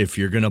well, if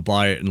you're going to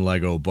buy it in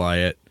Lego, buy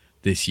it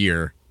this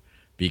year,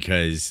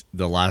 because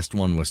the last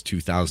one was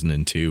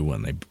 2002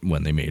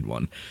 when they made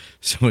one.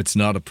 So it's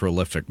not a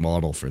prolific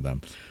model for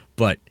them.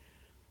 But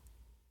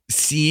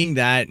seeing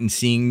that and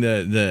seeing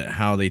the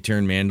how they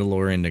turn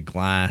Mandalore into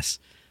glass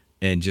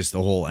and just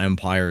the whole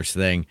Empire's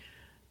thing,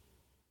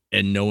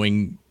 and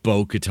knowing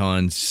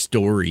Bo-Katan's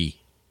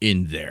story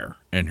in there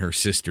and her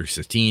sister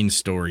Satine's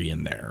story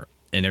in there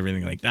and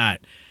everything like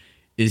that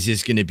is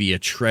just going to be a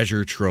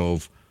treasure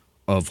trove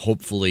of,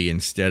 hopefully,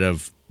 instead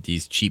of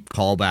these cheap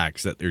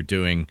callbacks that they're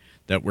doing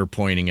that we're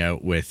pointing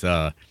out with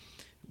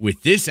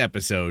this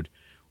episode,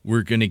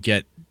 we're going to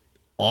get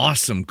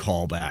awesome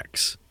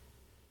callbacks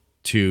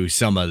to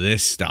some of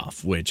this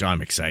stuff, which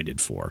I'm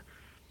excited for.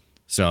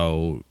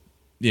 So,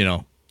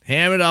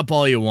 ham it up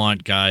all you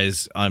want,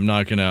 guys. I'm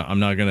not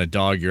gonna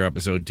dog your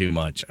episode too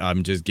much.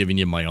 I'm just giving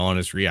you my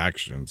honest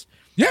reactions.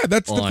 Yeah,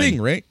 that's the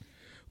thing, right?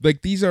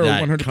 Like, these are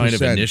 100% kind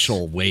of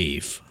initial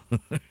wave.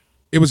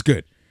 It was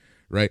good,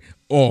 right?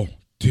 Oh,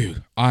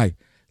 dude, I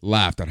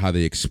laughed at how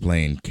they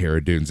explained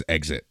Cara Dune's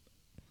exit.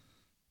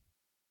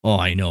 Oh,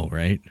 I know,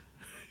 right?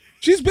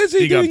 She's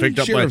busy got doing picked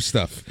up sheriff by-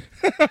 stuff.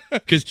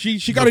 Because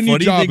She got a new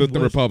job with the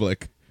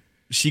Republic.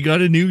 She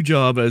got a new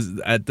job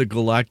at the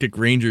Galactic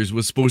Rangers,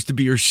 was supposed to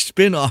be her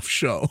spin-off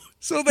show.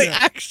 So they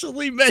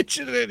actually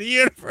mentioned it in the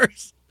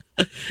universe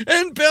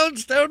and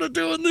bounced out of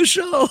doing the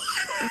show.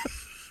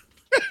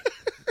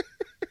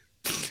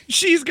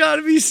 She's got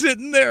to be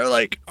sitting there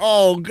like,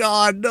 oh,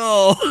 God,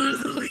 no.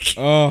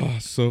 Oh,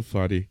 so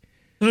funny.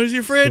 How's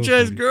your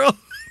franchise, funny. girl?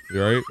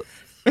 Right?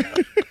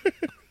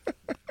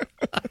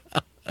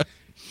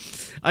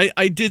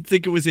 I did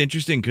think it was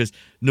interesting because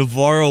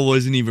Navarro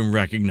wasn't even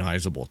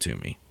recognizable to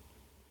me.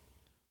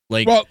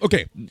 Like, Well,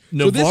 okay.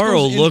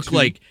 Navarro looked into-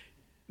 like,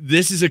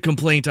 this is a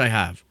complaint I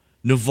have.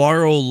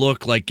 Navarro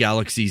looked like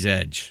Galaxy's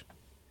Edge.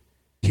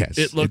 Yes.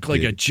 It looked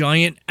like a did.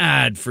 giant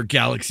ad for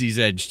Galaxy's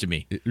Edge to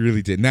me. It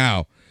really did.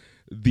 Now,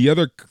 the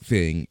other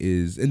thing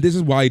is, and this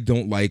is why I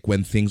don't like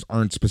when things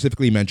aren't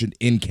specifically mentioned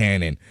in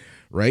canon,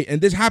 right?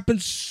 And this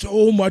happens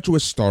so much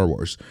with Star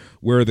Wars,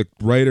 where the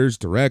writers,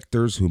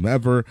 directors,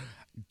 whomever,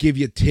 give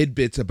you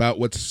tidbits about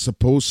what's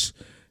supposed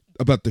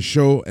about the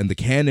show and the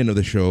canon of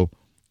the show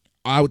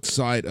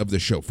outside of the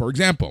show. For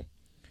example,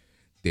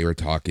 they were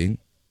talking,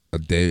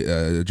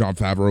 Jon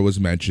Favreau was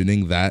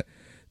mentioning that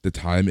the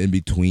time in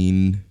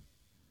between,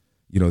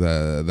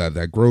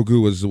 that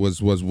Grogu was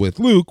with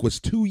Luke was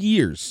 2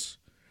 years.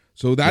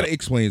 So that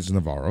explains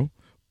Navarro.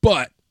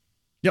 But,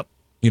 Yep.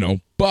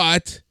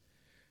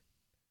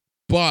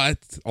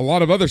 but a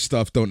lot of other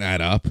stuff don't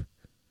add up,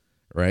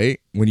 right?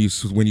 When you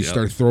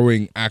start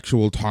throwing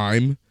actual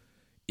time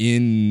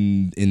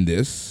in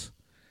this,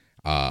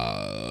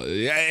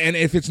 and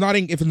if it's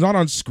not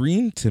on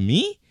screen, to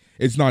me,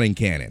 it's not in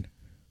canon.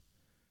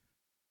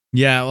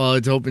 Yeah, well,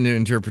 it's open to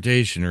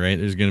interpretation, right?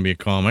 There's going to be a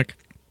comic,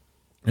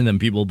 and then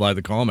people buy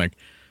the comic,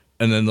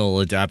 and then they'll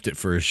adapt it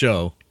for a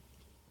show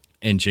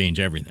and change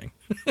everything.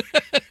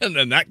 And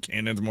then that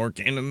canon's more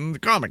canon than the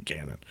comic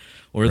canon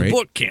or the Right.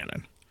 book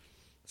canon.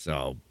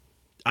 So,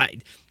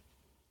 I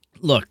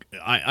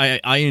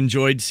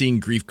enjoyed seeing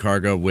Grief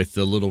Karga with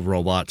the little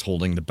robots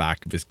holding the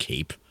back of his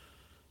cape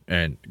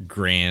and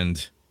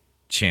Grand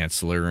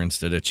Chancellor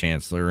instead of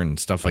Chancellor and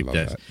stuff like love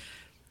that. that.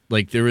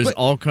 Like, there was But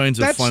all kinds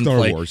of that's fun Star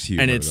play, Wars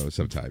humor, and it's though,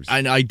 sometimes.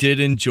 And I did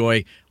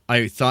enjoy.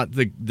 I thought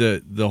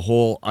the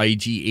whole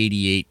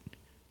IG-88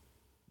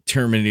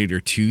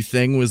 Terminator 2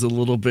 thing was a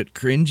little bit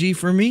cringy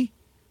for me.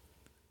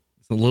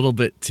 It's a little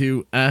bit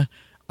too.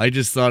 I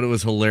just thought it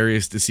was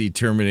hilarious to see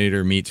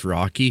Terminator meets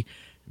Rocky,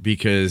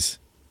 because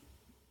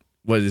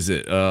what is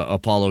it?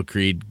 Apollo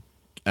Creed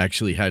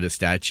actually had a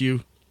statue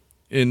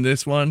in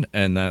this one,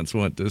 and that's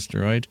what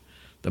destroyed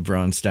the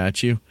bronze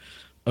statue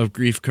of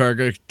Grief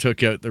Karga.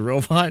 Took out the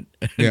robot,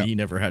 and Yeah. he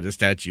never had a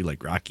statue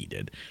like Rocky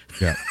did.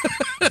 Yeah,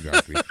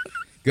 exactly.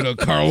 Good old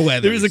Carl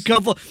Weathers.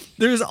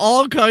 There's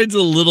all kinds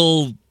of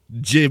little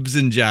jibs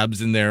and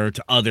jabs in there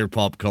to other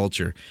pop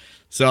culture.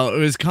 So it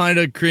was kind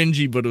of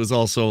cringy, but it was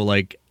also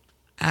like,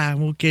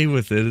 I'm okay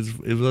with it.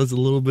 It was a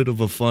little bit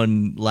of a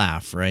fun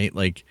laugh, right?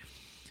 Like,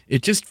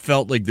 it just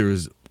felt like there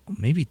was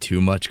maybe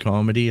too much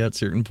comedy at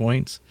certain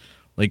points.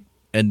 Like,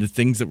 and the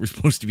things that were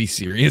supposed to be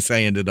serious,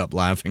 I ended up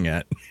laughing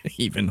at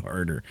even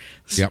harder.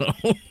 So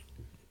Yep.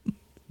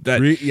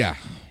 that Yeah.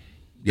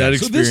 that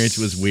So experience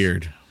this- was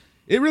weird.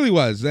 It really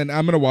was. And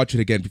I'm going to watch it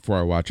again before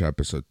I watch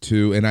episode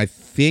 2. And I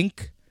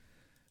think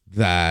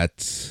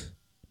that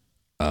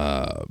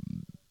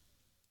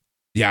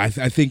Yeah,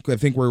 I think we're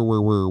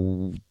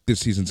this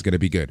season's going to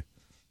be good.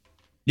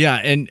 Yeah,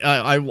 and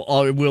I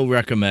will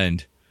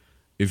recommend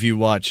if you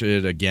watch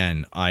it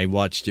again. I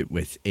watched it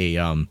with a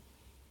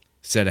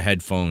set of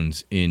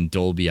headphones in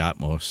Dolby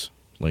Atmos,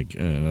 like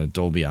a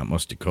Dolby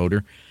Atmos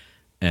decoder,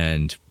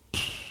 and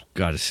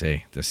gotta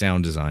say the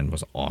sound design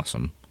was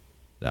awesome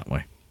that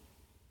way.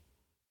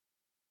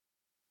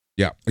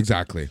 Yeah,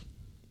 exactly.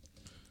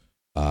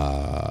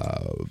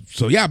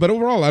 So yeah, but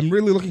overall, I'm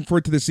really looking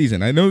forward to this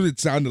season. I know it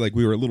sounded like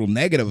we were a little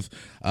negative,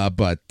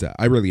 but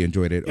I really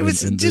enjoyed it. It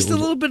was just a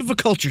little bit of a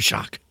culture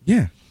shock.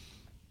 Yeah.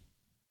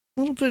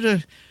 A little bit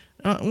of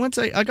once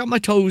I got my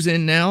toes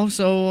in now,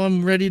 so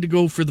I'm ready to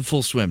go for the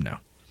full swim now.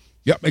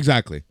 Yep,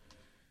 exactly.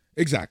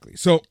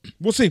 So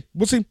we'll see.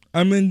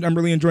 I'm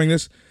really enjoying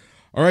this.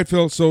 All right,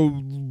 Phil.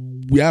 So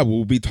yeah,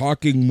 we'll be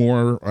talking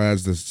more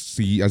as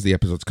the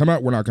episodes come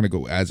out. We're not going to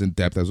go as in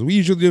depth as we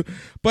usually do,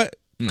 but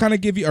kind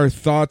of give you our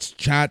thoughts,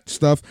 chat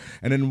stuff,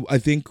 and then I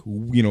think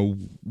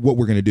what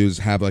we're going to do is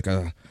have like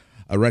a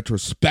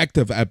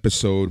retrospective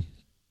episode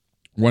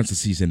once the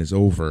season is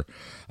over,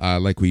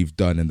 like we've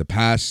done in the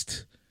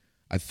past.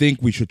 I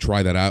think we should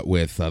try that out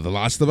with The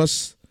Last of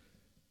Us.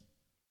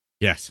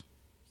 Yes.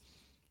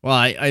 Well,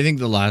 I think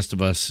The Last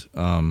of Us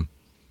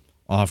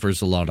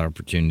offers a lot of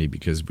opportunity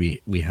because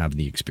we have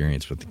the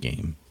experience with the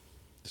game.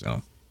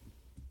 So,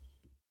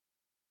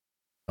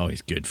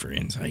 always good for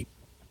insight.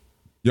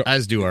 Yep.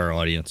 As do our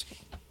audience.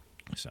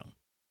 So.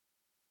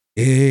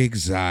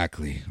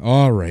 Exactly.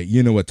 All right.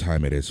 You know what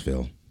time it is,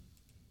 Phil.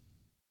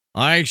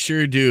 I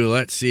sure do.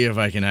 Let's see if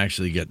I can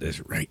actually get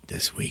this right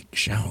this week,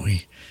 shall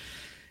we?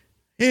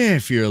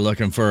 If you're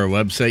looking for our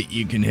website,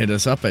 you can hit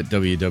us up at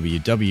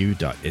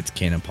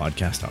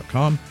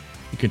www.itscanonpodcast.com.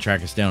 You can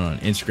track us down on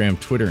Instagram,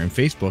 Twitter, and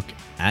Facebook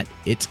at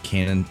It's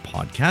Canon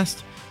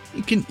Podcast.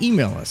 You can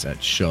email us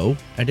at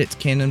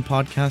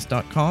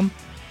show@itscanonpodcast.com.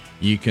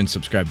 You can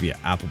subscribe via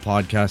Apple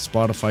Podcasts,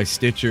 Spotify,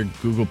 Stitcher,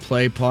 Google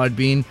Play,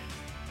 Podbean,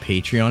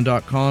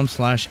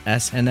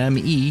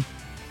 patreon.com/SNME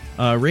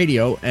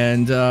radio,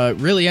 and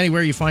really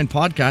anywhere you find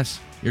podcasts,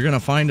 you're going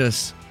to find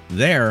us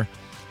there.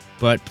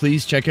 But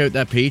please check out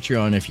that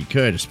Patreon if you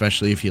could,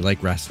 especially if you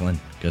like wrestling,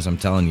 because I'm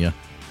telling you,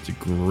 it's a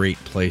great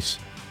place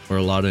for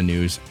a lot of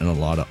news and a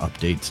lot of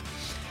updates.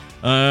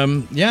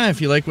 Yeah,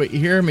 if you like what you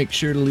hear, make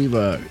sure to leave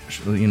a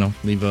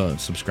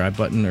subscribe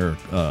button or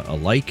a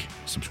like.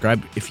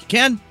 Subscribe if you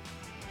can.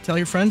 Tell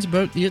your friends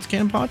about the It's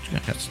Canon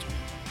podcast.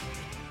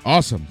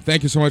 Awesome.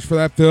 Thank you so much for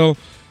that, Phil.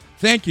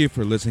 Thank you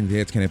for listening to the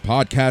It's Canon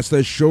Podcast,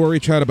 the show where we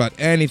chat about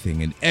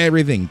anything and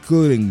everything,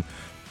 including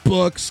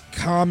books,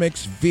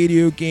 comics,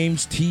 video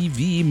games,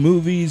 TV,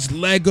 movies,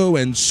 Lego,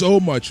 and so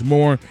much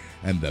more.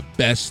 And the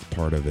best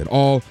part of it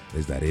all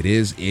is that it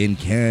is in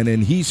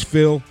canon. He's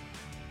Phil.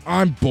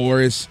 I'm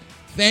Boris.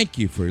 Thank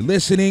you for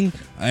listening,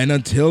 and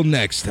until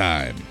next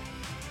time.